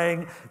stop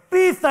praying.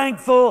 Be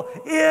thankful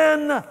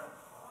in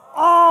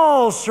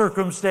all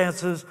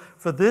circumstances,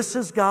 for this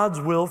is God's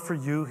will for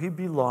you who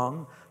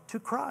belong to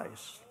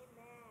Christ.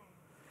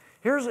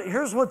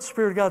 Here's what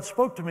Spirit of God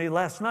spoke to me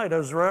last night. I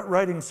was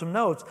writing some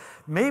notes.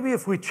 Maybe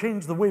if we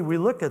change the way we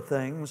look at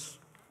things,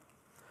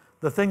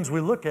 the things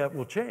we look at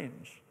will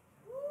change.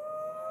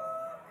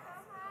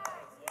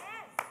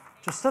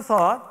 Just a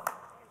thought.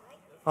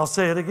 I'll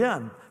say it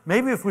again.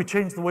 Maybe if we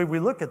change the way we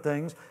look at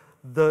things,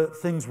 the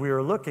things we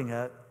are looking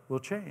at will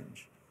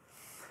change.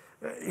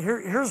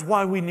 Here's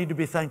why we need to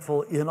be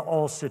thankful in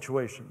all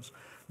situations.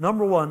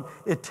 Number one,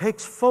 it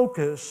takes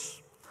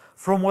focus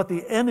from what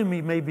the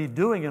enemy may be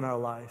doing in our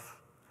life,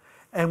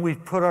 and we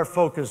put our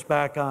focus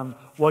back on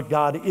what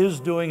God is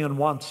doing and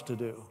wants to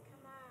do.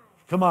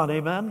 Come on,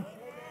 amen?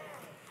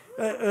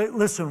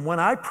 Listen, when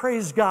I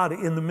praise God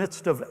in the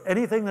midst of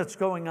anything that's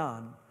going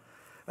on,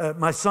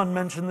 my son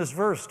mentioned this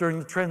verse during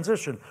the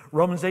transition,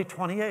 Romans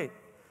 8:28.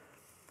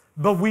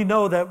 But we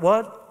know that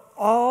what?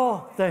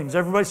 All things,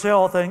 everybody say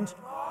all things.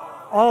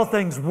 All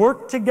things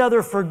work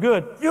together for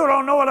good. You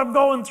don't know what I'm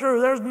going through.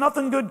 There's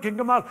nothing good can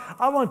come out.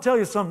 I want to tell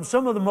you something.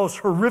 Some of the most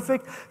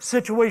horrific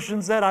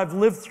situations that I've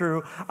lived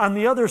through, on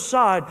the other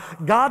side,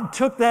 God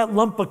took that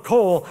lump of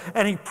coal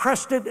and He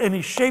pressed it and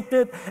He shaped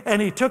it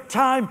and He took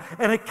time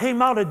and it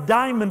came out a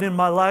diamond in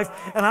my life,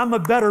 and I'm a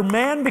better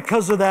man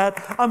because of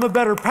that. I'm a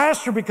better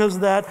pastor because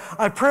of that.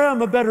 I pray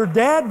I'm a better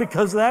dad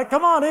because of that.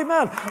 Come on,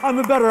 amen. I'm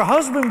a better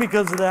husband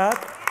because of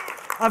that.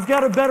 I've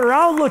got a better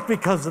outlook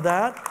because of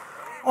that.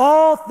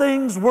 All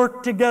things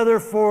work together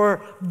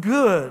for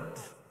good.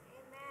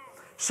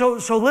 So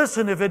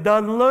listen, if it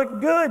doesn't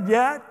look good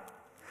yet,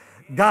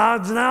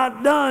 God's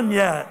not done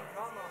yet.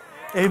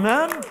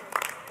 Amen?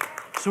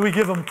 So we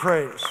give Him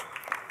praise.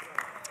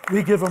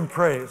 We give Him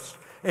praise.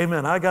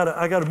 Amen. I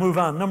gotta move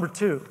on. Number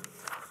 2.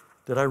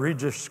 Did I read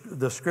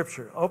the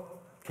scripture? Oh,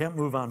 can't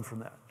move on from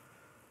that.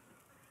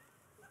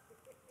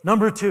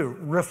 Number 2,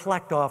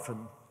 reflect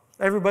often.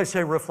 Everybody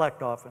say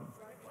reflect often.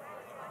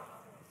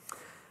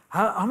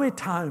 How many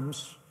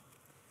times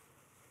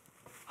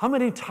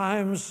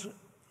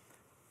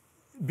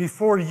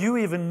before you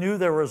even knew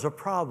there was a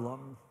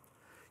problem,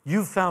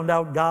 you found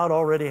out God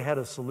already had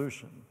a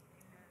solution?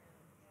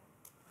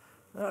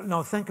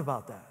 No, think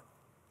about that.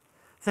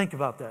 Think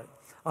about that.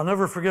 I'll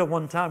never forget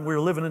one time we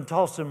were living in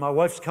Tulsa, and my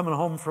wife's coming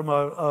home from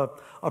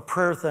a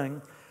prayer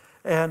thing,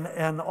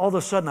 and all of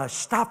a sudden I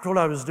stopped what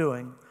I was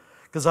doing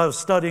because I was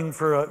studying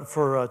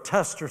for a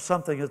test or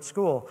something at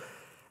school.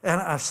 And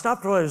I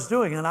stopped what I was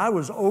doing, and I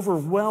was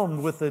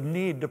overwhelmed with the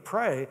need to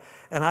pray,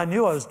 and I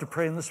knew I was to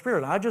pray in the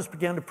Spirit. I just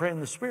began to pray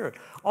in the Spirit,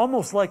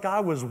 almost like I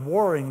was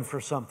warring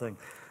for something.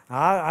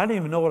 I didn't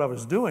even know what I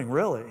was doing,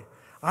 really.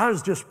 I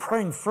was just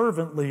praying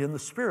fervently in the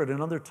Spirit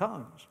in other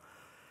tongues.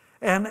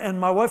 And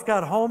my wife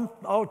got home,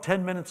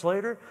 10 minutes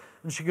later,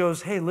 and she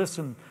goes, hey,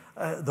 listen,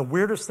 the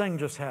weirdest thing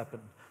just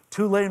happened.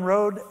 2-lane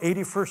road,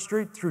 81st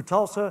Street through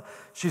Tulsa.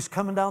 She's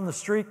coming down the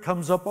street,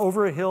 comes up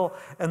over a hill,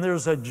 and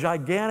there's a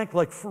gigantic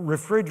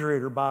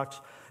refrigerator box,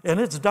 and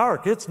it's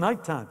dark, it's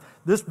nighttime.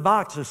 This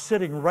box is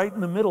sitting right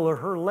in the middle of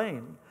her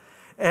lane.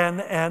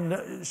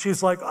 And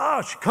she's like,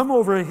 she come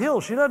over a hill.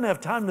 She doesn't have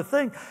time to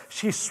think.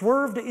 She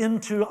swerved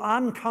into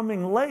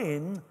oncoming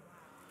lane,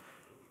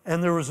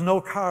 and there was no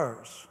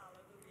cars.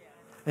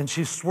 And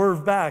she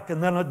swerved back,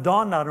 and then it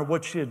dawned on her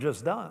what she had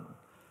just done.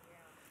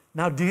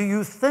 Now, do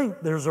you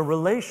think there's a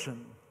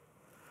relation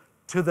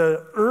to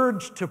the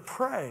urge to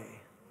pray?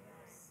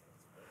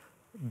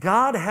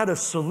 God had a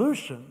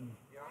solution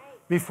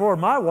before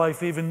my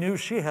wife even knew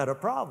she had a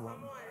problem.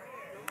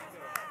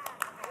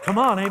 Come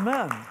on,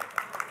 amen.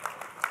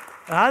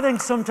 And I think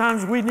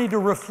sometimes we need to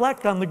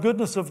reflect on the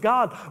goodness of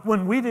God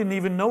when we didn't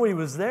even know He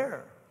was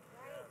there.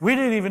 We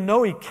didn't even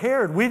know He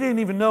cared. We didn't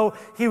even know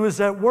He was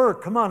at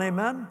work. Come on,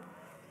 amen.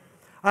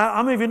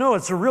 How many of you know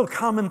it's a real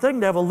common thing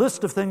to have a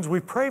list of things we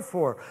pray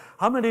for?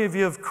 How many of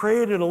you have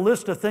created a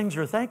list of things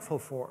you're thankful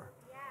for?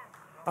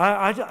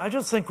 I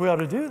just think we ought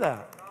to do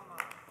that.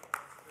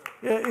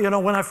 You know,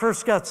 when I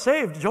first got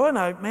saved, Joy and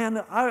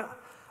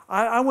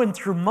I went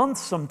through months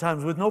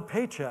sometimes with no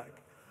paycheck.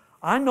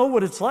 I know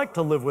what it's like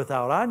to live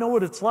without. I know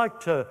what it's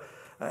like to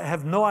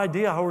have no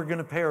idea how we're going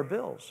to pay our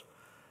bills.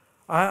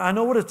 I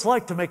know what it's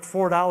like to make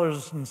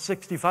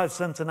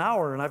 $4.65 an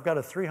hour, and I've got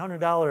a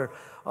 $300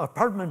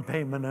 apartment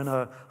payment and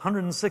a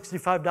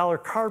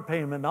 $165 car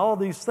payment and all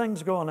these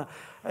things going on,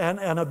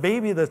 and a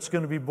baby that's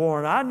going to be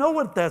born. I know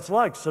what that's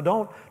like, so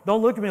don't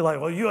look at me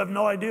like, well, you have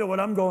no idea what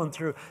I'm going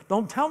through.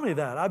 Don't tell me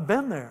that. I've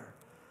been there.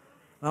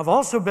 And I've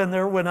also been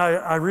there when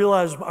I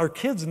realized our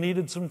kids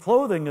needed some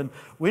clothing and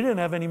we didn't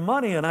have any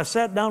money, and I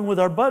sat down with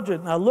our budget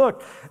and I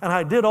looked and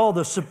I did all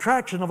the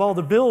subtraction of all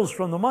the bills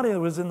from the money that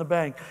was in the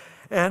bank.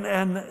 And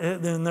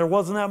there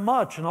wasn't that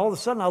much. And all of a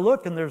sudden I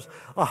look and there's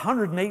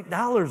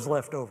 $108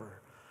 left over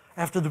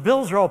after the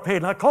bills are all paid.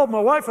 And I called my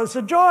wife. I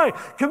said, Joy,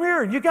 come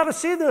here. You got to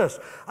see this.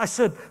 I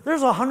said, there's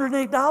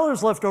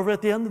 $108 left over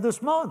at the end of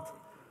this month.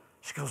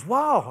 She goes,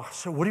 wow. I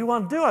said, what do you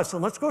want to do? I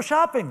said, let's go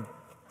shopping.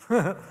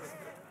 Well,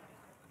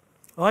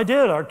 I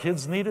did. Our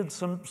kids needed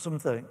some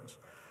things.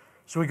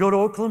 So we go to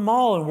Oakland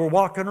Mall and we're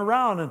walking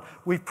around and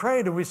we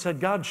prayed and we said,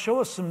 God,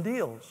 show us some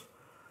deals.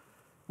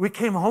 We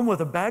came home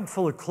with a bag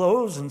full of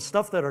clothes and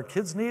stuff that our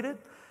kids needed.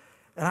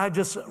 And I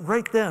just,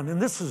 right then,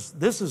 and this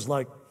is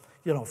like,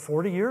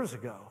 40 years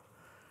ago.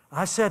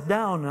 I sat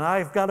down and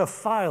I've got a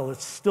file.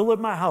 It's still at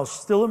my house,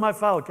 still in my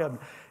file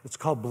cabinet. It's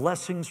called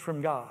Blessings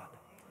from God.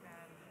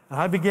 And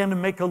I began to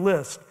make a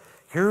list.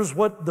 Here's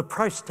what the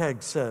price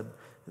tag said.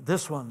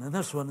 This one, and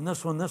this one, and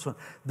this one, and this one.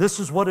 This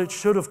is what it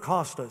should have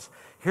cost us.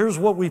 Here's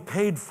what we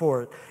paid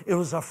for it. It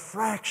was a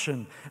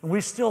fraction, and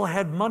we still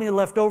had money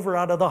left over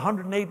out of the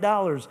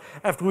 $108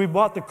 after we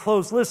bought the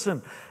clothes.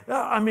 Listen,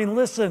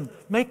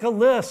 make a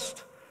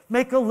list.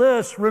 Make a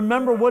list.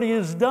 Remember what He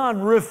has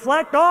done.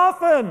 Reflect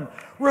often.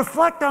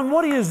 Reflect on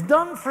what He has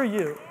done for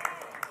you.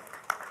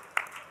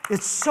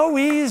 It's so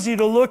easy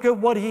to look at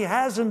what He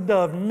hasn't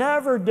done.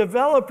 Never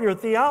develop your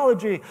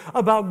theology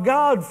about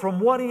God from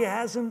what He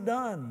hasn't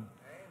done.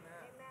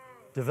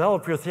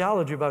 Develop your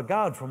theology about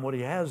God from what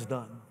He has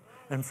done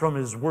and from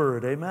His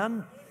Word.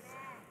 Amen?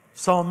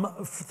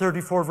 Psalm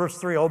 34, verse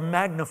 3, oh,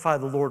 magnify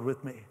the Lord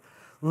with me.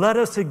 Let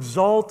us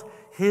exalt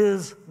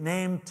His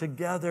name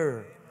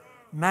together.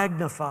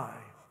 Magnify.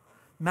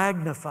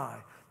 Magnify.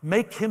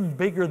 Make Him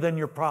bigger than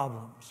your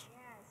problems.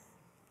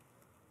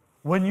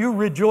 When you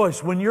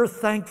rejoice, when you're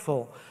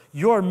thankful,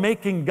 you're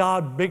making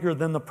God bigger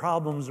than the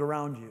problems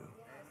around you.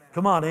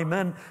 Come on,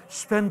 amen?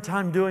 Spend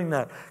time doing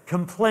that.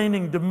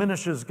 Complaining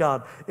diminishes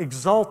God.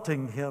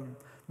 Exalting Him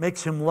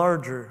makes Him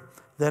larger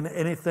than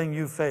anything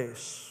you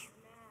face.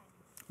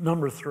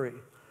 Number 3,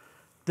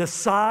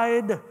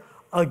 decide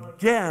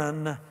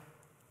again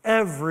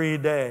every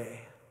day.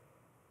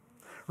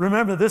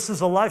 Remember, this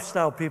is a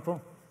lifestyle,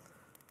 people.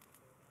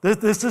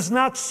 This is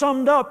not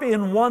summed up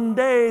in one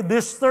day,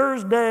 this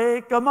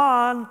Thursday. Come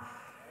on.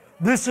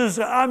 This is,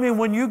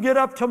 when you get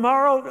up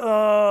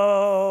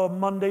tomorrow,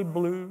 Monday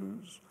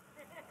blues.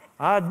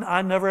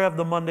 I never have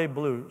the Monday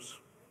blues.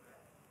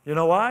 You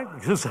know why?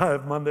 Because I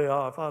have Monday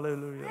off.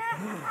 Hallelujah.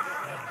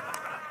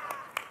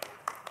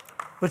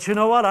 But you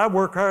know what? I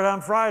work hard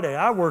on Friday.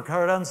 I work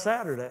hard on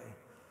Saturday.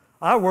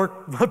 I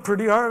work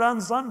pretty hard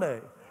on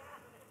Sunday.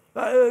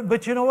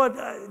 But you know what?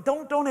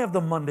 Don't have the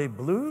Monday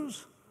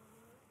blues.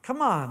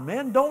 Come on,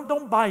 man.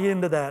 Don't buy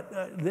into that,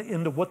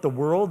 into what the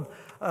world,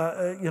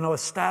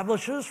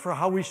 establishes for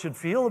how we should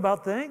feel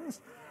about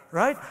things.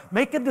 Right?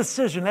 Make a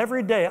decision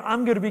every day.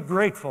 I'm going to be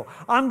grateful.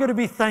 I'm going to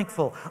be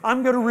thankful.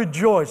 I'm going to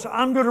rejoice.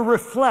 I'm going to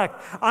reflect.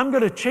 I'm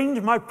going to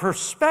change my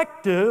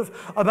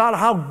perspective about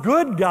how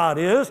good God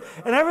is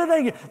and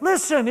everything.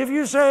 Listen, if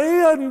you say, He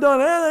hasn't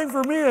done anything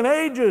for me in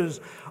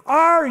ages,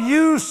 are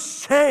you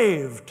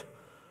saved?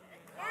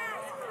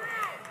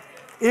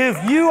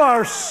 If you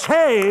are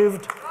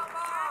saved,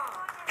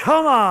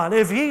 come on,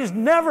 if He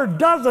never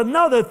does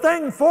another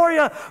thing for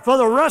you for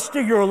the rest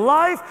of your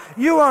life,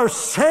 you are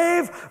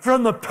saved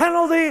from the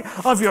penalty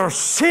of your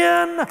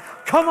sin.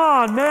 Come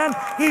on, man.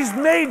 He's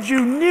made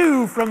you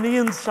new from the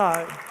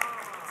inside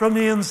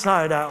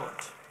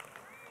out.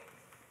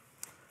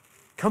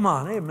 Come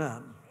on,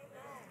 amen.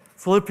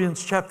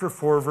 Philippians chapter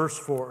 4, verse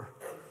 4.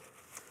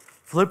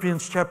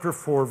 Philippians chapter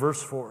 4,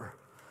 verse 4.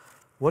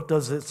 What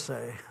does it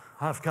say?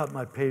 I've got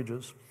my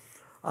pages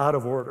out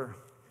of order.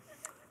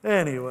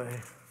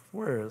 Anyway,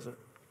 where is it?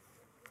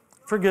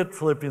 Forget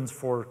Philippians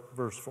 4,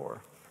 verse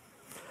 4.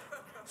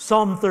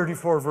 Psalm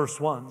 34, verse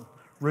 1.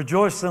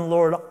 Rejoice in the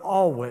Lord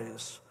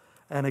always,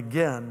 and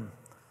again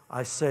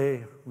I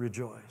say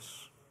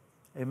rejoice.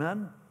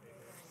 Amen?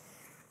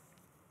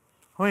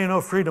 Well, you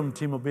know, Freedom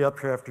Team will be up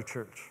here after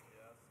church.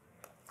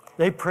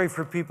 They pray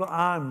for people.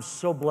 I'm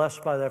so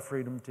blessed by that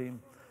Freedom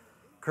Team.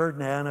 Kurt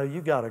and Anna,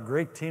 you got a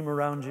great team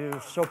around you.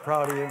 So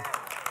proud of you.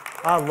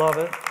 I love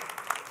it.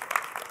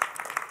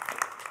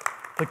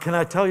 But can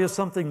I tell you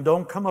something?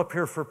 Don't come up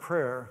here for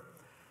prayer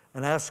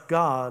and ask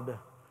God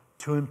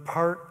to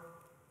impart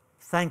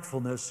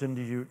thankfulness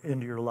into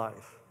your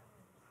life.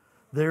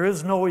 There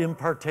is no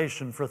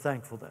impartation for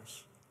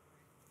thankfulness.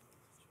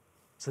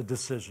 It's a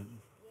decision.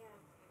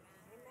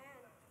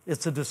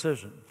 It's a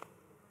decision.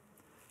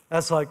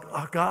 That's like,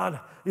 oh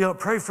God,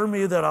 pray for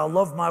me that I'll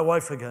love my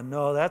wife again.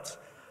 No, that's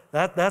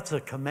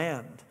a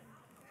command.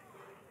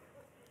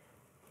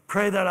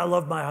 Pray that I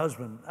love my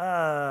husband.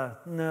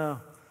 No,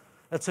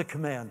 that's a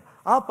command.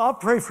 I'll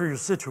pray for your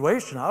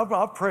situation.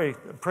 I'll pray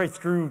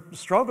through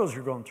struggles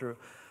you're going through.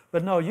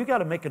 But no, you got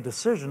to make a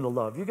decision to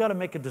love. You got to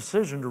make a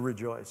decision to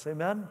rejoice.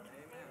 Amen?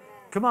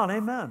 Come on,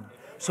 amen.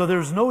 So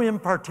there's no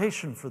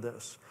impartation for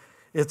this.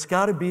 It's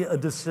got to be a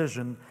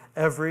decision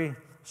every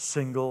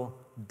single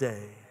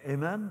day.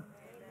 Amen?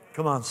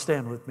 Come on,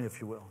 stand with me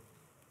if you will.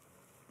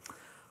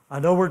 I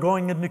know we're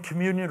going into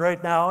communion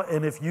right now,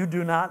 and if you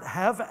do not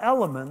have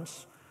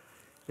elements,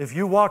 if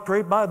you walked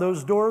right by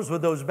those doors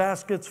with those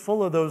baskets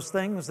full of those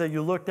things that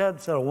you looked at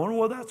and said, I wonder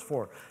what that's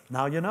for.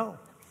 Now you know.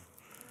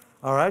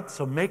 All right,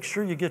 so make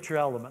sure you get your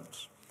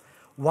elements.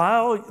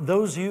 While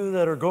those of you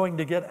that are going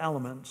to get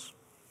elements,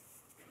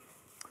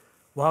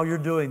 while you're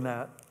doing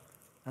that,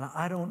 and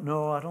I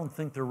don't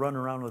think they're running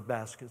around with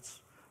baskets.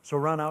 So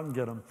run out and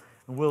get them.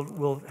 And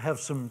we'll have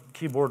some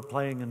keyboard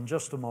playing in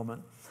just a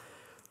moment.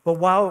 But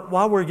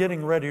while we're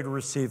getting ready to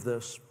receive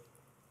this,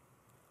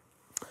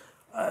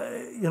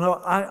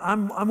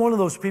 I'm one of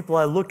those people,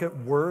 I look at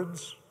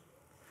words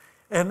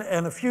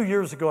And a few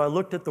years ago, I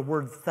looked at the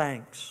word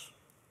thanks.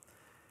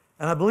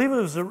 And I believe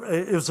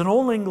it was an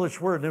Old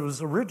English word, and it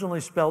was originally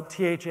spelled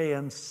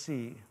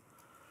T-H-A-N-C.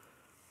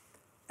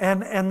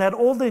 And that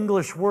Old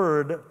English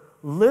word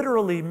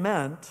literally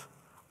meant,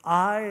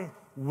 I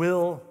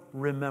will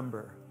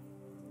remember.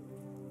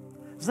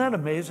 Isn't that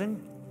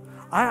amazing?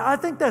 I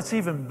think that's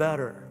even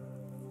better.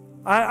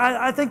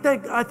 I think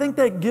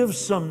that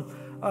gives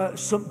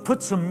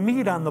puts some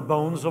meat on the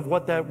bones of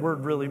what that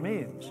word really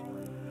means.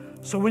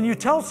 So when you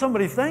tell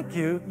somebody thank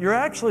you, you're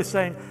actually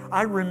saying,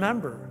 I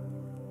remember.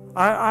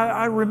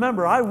 I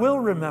remember. I will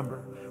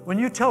remember. When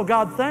you tell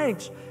God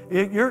thanks,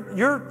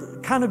 you're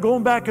kind of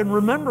going back and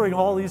remembering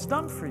all He's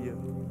done for you.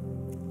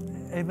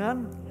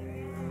 Amen?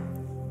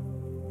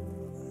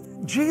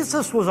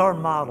 Jesus was our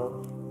model.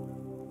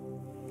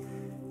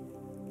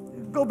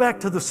 Go back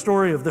to the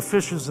story of the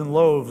fishes and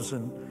loaves,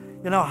 and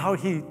you know how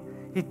he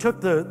took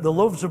the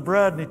loaves of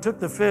bread and he took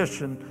the fish,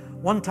 and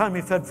one time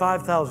he fed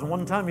 5,000,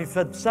 one time he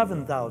fed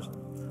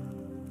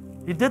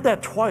 7,000. He did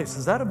that twice.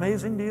 Is that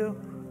amazing to you?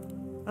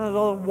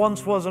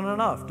 Once wasn't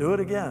enough. Do it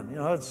again. You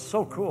know, it's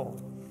so cool.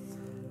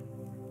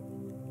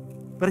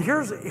 But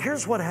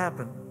here's what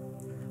happened.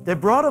 They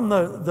brought him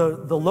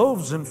the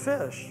loaves and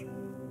fish,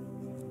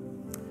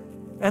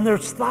 and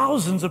there's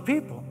thousands of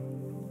people.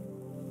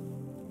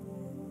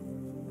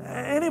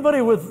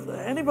 Anybody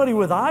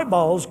with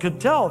eyeballs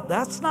could tell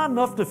that's not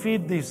enough to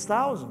feed these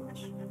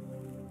thousands.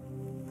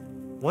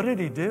 What did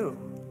He do?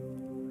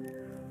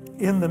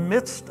 In the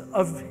midst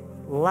of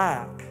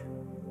lack,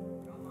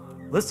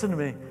 listen to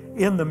me,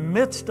 in the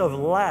midst of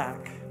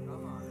lack,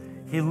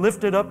 He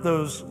lifted up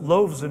those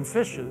loaves and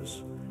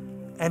fishes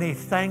and He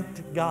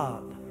thanked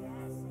God.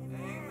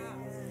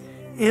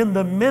 In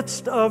the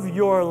midst of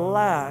your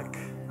lack,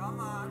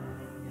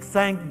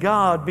 thank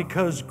God,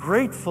 because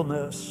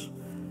gratefulness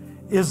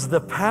is the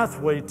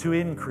pathway to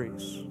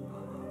increase.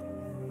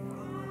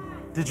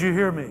 Did you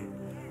hear me?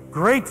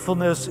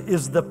 Gratefulness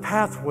is the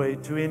pathway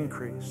to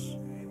increase.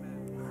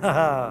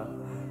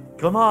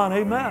 Come on,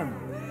 amen.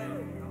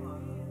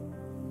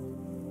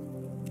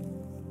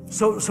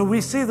 So we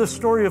see the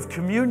story of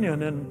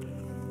communion,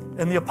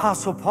 and the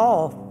Apostle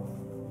Paul,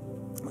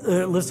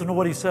 listen to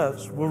what he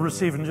says. We'll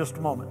receive in just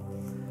a moment.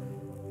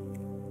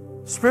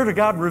 Spirit of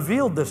God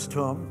revealed this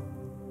to him,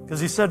 because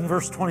he said in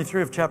verse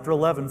 23 of chapter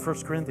 11,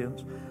 1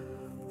 Corinthians,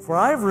 for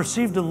I have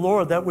received of the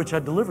Lord that which I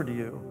delivered to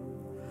you,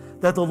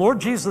 that the Lord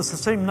Jesus, the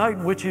same night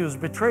in which He was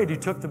betrayed, He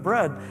took the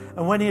bread,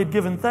 and when He had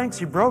given thanks,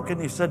 He broke it,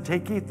 and He said,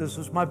 take, eat, this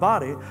is my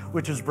body,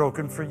 which is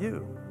broken for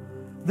you.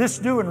 This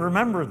do in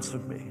remembrance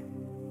of me.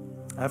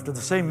 After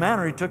the same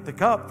manner, He took the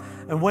cup,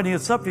 and when He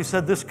had supped, He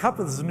said, this cup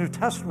is the New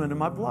Testament in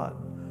my blood.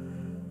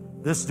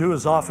 This do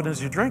as often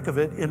as you drink of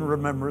it in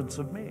remembrance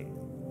of me.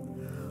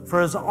 For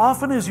as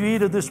often as you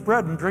eat of this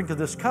bread and drink of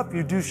this cup,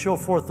 you do show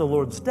forth the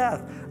Lord's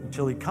death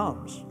until He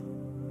comes.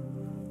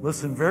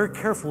 Listen very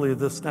carefully to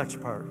this next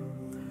part.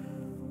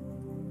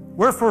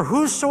 Wherefore,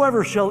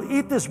 whosoever shall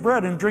eat this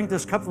bread and drink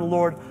this cup of the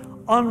Lord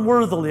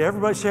unworthily,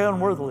 everybody say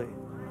unworthily,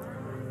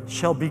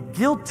 shall be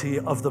guilty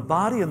of the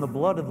body and the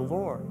blood of the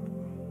Lord.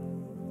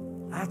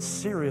 That's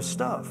serious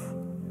stuff.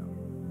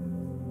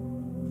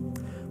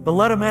 But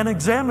let a man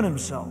examine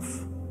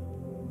himself.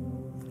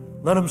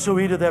 Let him so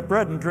eat of that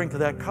bread and drink of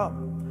that cup.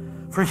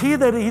 For he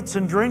that eats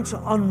and drinks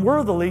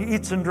unworthily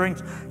eats and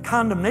drinks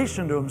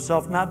condemnation to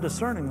himself, not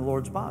discerning the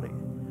Lord's body.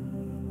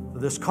 For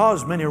this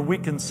cause many are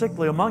weak and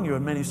sickly among you,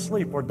 and many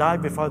sleep or die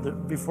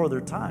before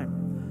their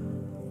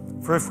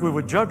time. For if we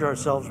would judge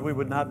ourselves, we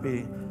would not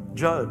be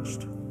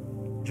judged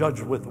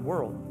with the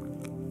world.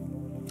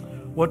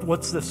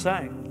 What's this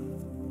saying?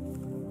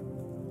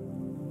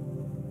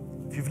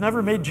 If you've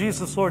never made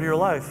Jesus Lord of your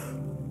life,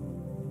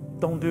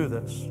 don't do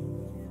this.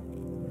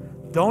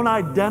 Don't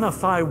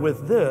identify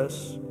with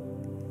this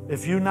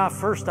if you've not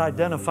first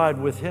identified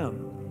with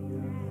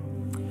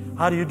Him.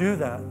 How do you do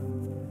that?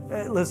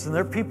 Hey, listen,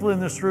 there are people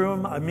in this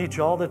room, I meet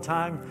you all the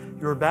time.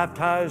 You were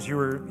baptized, you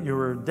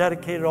were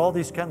dedicated, all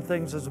these kind of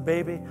things as a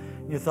baby.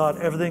 You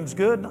thought, everything's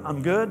good,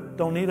 I'm good,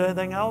 don't need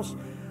anything else.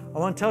 I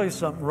want to tell you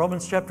something.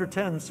 Romans chapter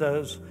 10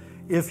 says,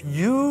 if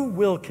you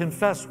will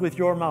confess with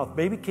your mouth,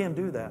 baby can't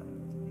do that,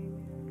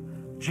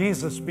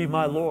 Jesus be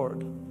my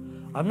Lord.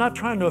 I'm not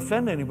trying to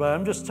offend anybody.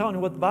 I'm just telling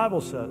you what the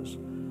Bible says.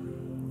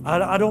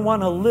 I don't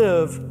want to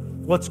live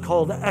what's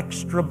called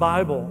extra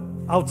Bible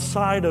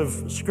outside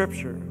of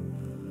Scripture.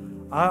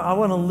 I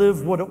want to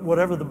live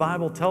whatever the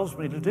Bible tells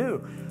me to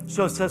do.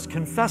 So it says,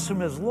 confess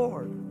Him as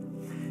Lord.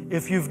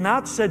 If you've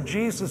not said,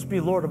 Jesus be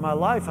Lord of my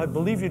life, I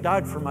believe you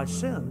died for my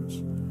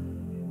sins.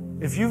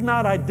 If you've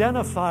not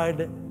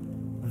identified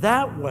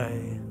that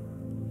way,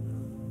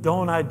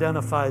 don't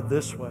identify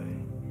this way.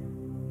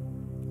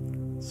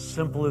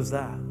 Simple as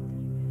that.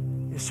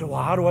 You say,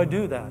 well, how do I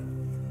do that?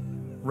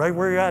 Right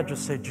where you're at,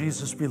 just say,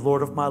 Jesus, be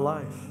Lord of my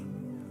life.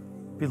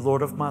 Be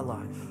Lord of my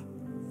life.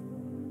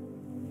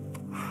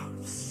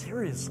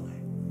 Seriously.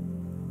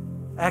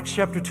 Acts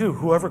chapter 2,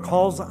 whoever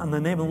calls on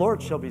the name of the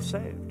Lord shall be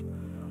saved.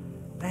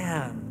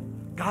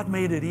 Man, God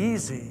made it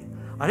easy.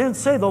 I didn't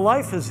say the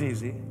life is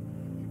easy.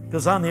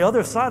 Because on the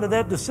other side of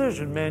that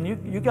decision, man,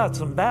 you got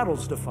some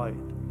battles to fight.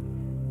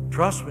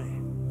 Trust me.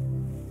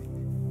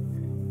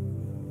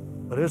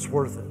 But it's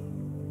worth it.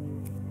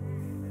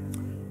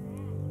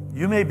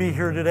 You may be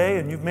here today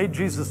and you've made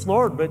Jesus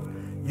Lord, but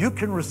you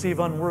can receive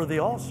unworthy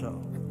also.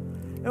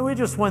 And we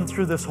just went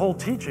through this whole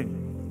teaching.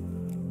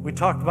 We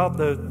talked about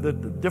the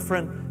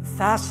different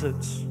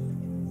facets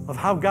of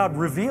how God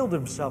revealed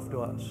himself to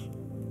us.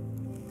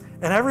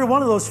 And every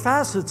one of those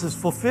facets is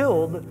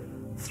fulfilled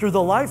through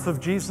the life of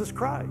Jesus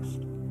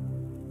Christ.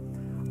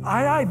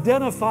 I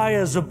identify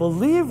as a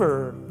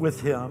believer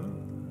with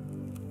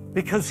him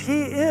because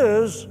he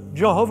is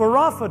Jehovah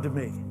Rapha to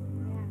me.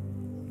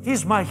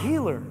 He's my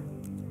healer.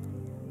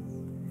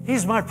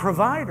 He's my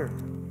provider.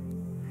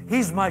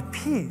 He's my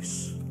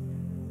peace.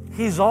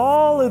 He's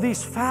all of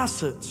these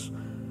facets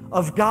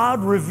of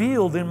God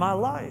revealed in my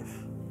life.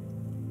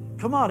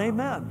 Come on,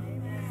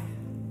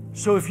 amen.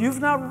 So if you've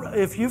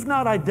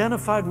not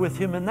identified with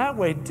him in that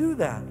way, do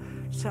that.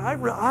 Say,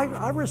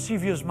 I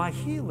receive you as my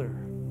healer.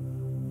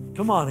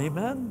 Come on,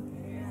 amen.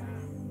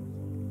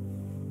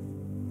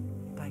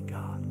 Thank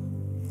God.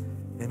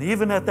 And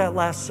even at that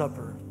Last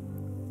Supper,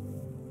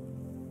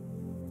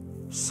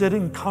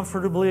 sitting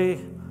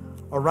comfortably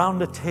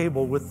around a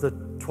table with the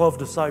 12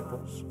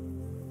 disciples,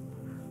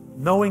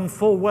 knowing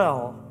full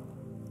well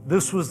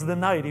this was the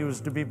night he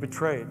was to be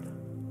betrayed,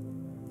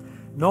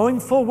 knowing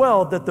full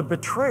well that the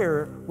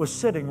betrayer was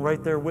sitting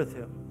right there with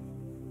him,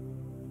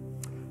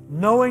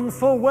 knowing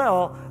full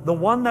well the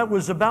one that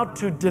was about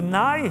to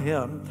deny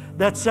him,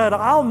 that said,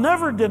 I'll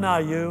never deny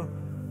you,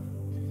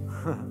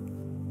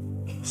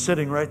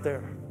 sitting right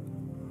there.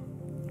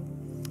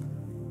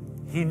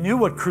 He knew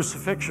what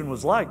crucifixion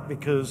was like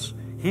because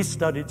he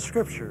studied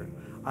Scripture.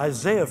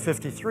 Isaiah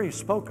 53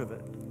 spoke of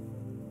it.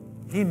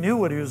 He knew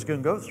what he was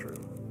going to go through.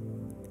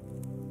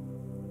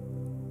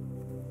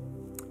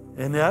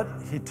 And yet,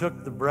 he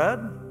took the bread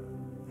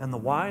and the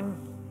wine,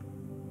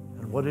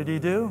 and what did he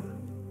do?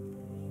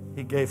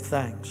 He gave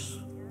thanks.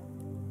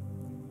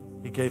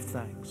 He gave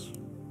thanks.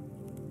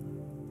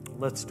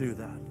 Let's do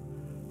that.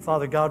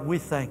 Father God, we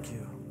thank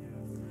you.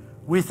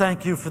 We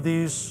thank you for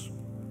these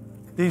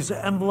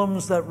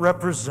emblems that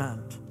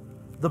represent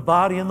the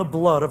body and the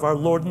blood of our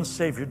Lord and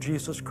Savior,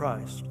 Jesus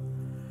Christ.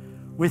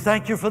 We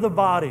thank you for the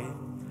body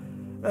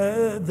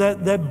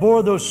that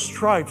bore those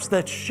stripes,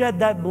 that shed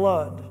that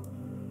blood.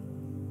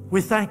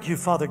 We thank you,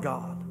 Father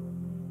God.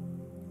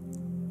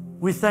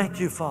 We thank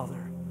you,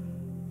 Father,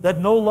 that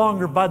no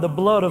longer by the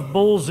blood of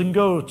bulls and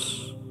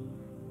goats,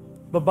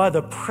 but by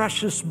the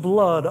precious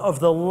blood of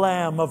the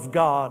Lamb of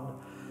God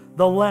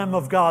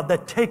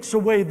that takes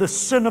away the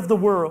sin of the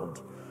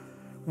world.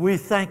 We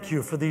thank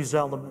you for these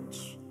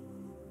elements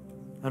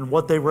and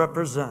what they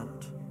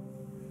represent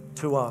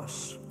to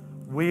us.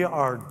 We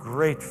are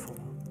grateful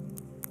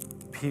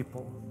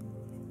people.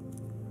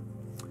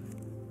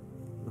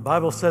 The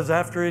Bible says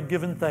after he had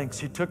given thanks,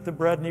 he took the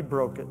bread and he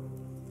broke it.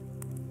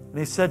 And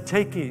he said,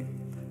 take, eat.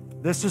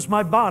 This is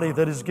my body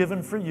that is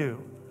given for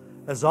you.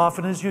 As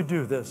often as you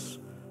do this,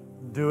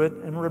 do it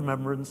in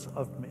remembrance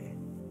of me.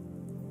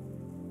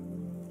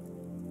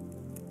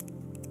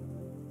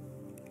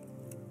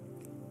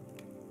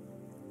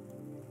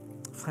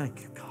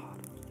 Thank you, God.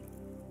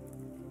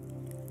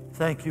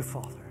 Thank you,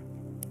 Father.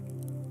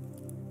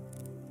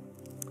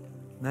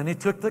 And then he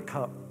took the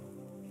cup.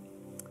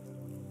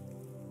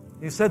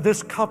 He said,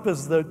 this cup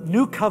is the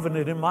new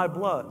covenant in my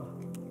blood.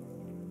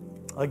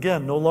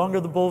 Again, no longer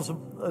the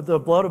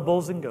blood of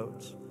bulls and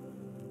goats,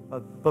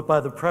 but by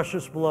the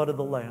precious blood of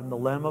the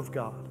Lamb of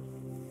God,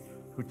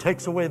 who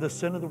takes away the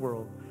sin of the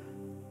world.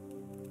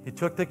 He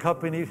took the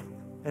cup and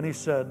he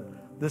said,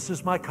 this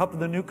is my cup of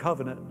the new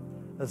covenant.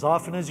 As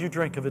often as you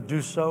drink of it,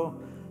 do so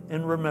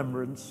in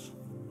remembrance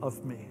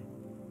of me.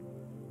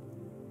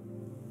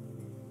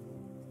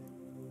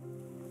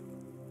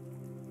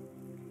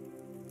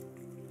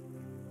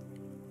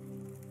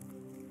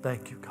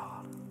 Thank you,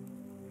 God.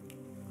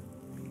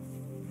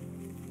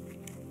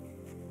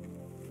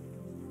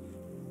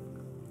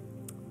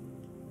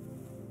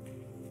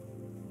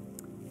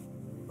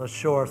 Let's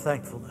show our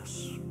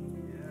thankfulness.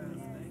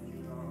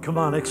 Come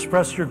on,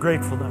 express your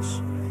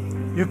gratefulness.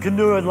 You can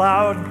do it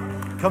loud.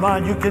 Come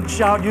on, you can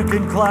shout, you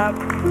can clap.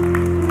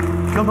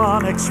 Come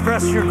on,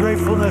 express your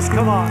gratefulness.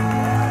 Come on.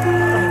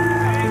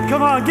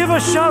 Come on, give a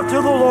shout to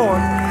the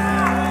Lord.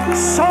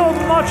 So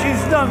much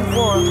He's done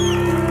for us.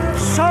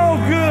 So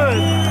good.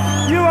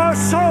 You are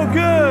so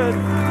good.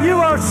 You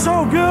are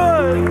so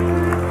good.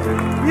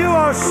 You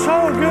are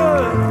so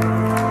good.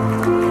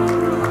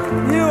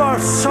 You are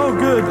so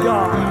good,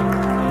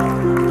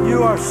 God.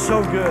 You are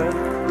so good.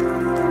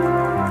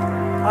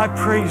 I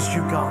praise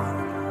you, God.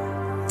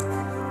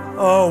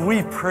 Oh,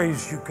 we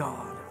praise you,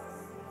 God.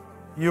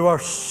 You are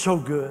so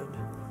good.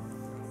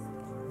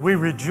 We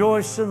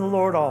rejoice in the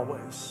Lord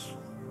always.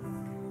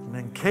 And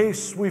in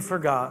case we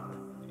forgot,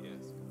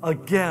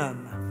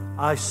 again,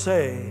 I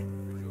say,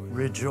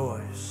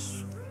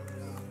 rejoice.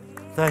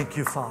 Thank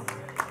you, Father.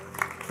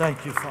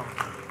 Thank you,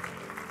 Father.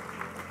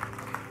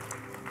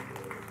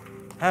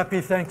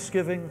 Happy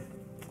Thanksgiving.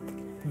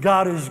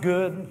 God is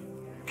good.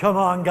 Come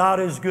on,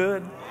 God is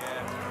good.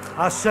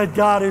 I said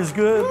God is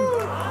good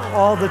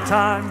all the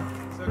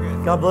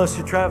time. God bless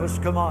you, Travis.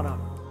 Come on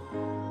up.